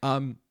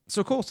one too.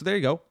 So cool. So there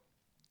you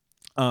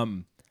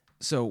go.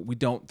 So we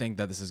don't think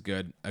that this is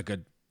a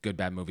good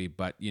bad movie,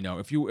 but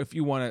if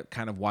you want to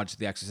kind of watch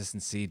The Exorcist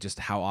and see just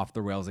how off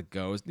the rails it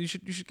goes, you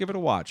should give it a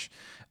watch.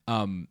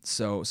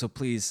 So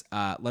please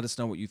let us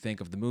know what you think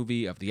of the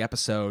movie, of the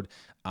episode.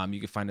 You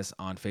can find us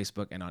on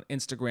Facebook and on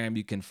Instagram.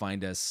 You can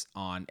find us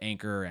on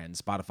Anchor and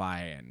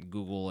Spotify and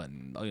Google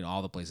and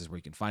all the places where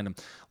you can find them.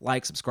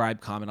 Like,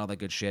 subscribe, comment, all that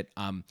good shit.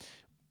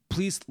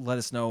 Please let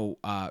us know,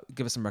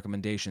 give us some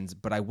recommendations.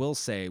 But I will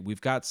say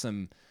we've got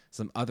some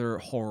other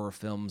horror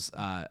films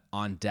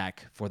on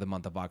deck for the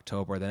month of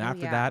October. Then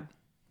after yeah. that,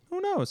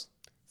 who knows?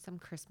 Some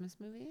Christmas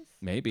movies?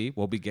 Maybe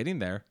we'll be getting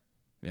there.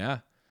 Yeah.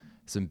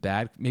 Some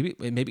bad,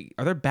 maybe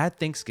are there bad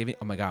Thanksgiving?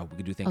 Oh my God, we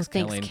could do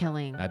Thanksgiving.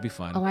 Thanksgiving. That'd be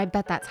fun. Oh, I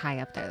bet that's high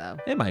up there though.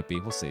 It might be.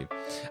 We'll see.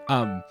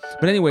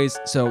 But anyways,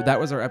 so that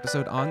was our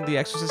episode on The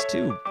Exorcist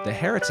 2, The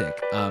Heretic.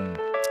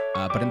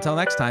 But until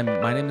next time,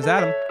 my name is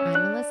Adam, I'm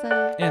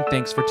Melissa. and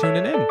thanks for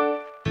tuning in.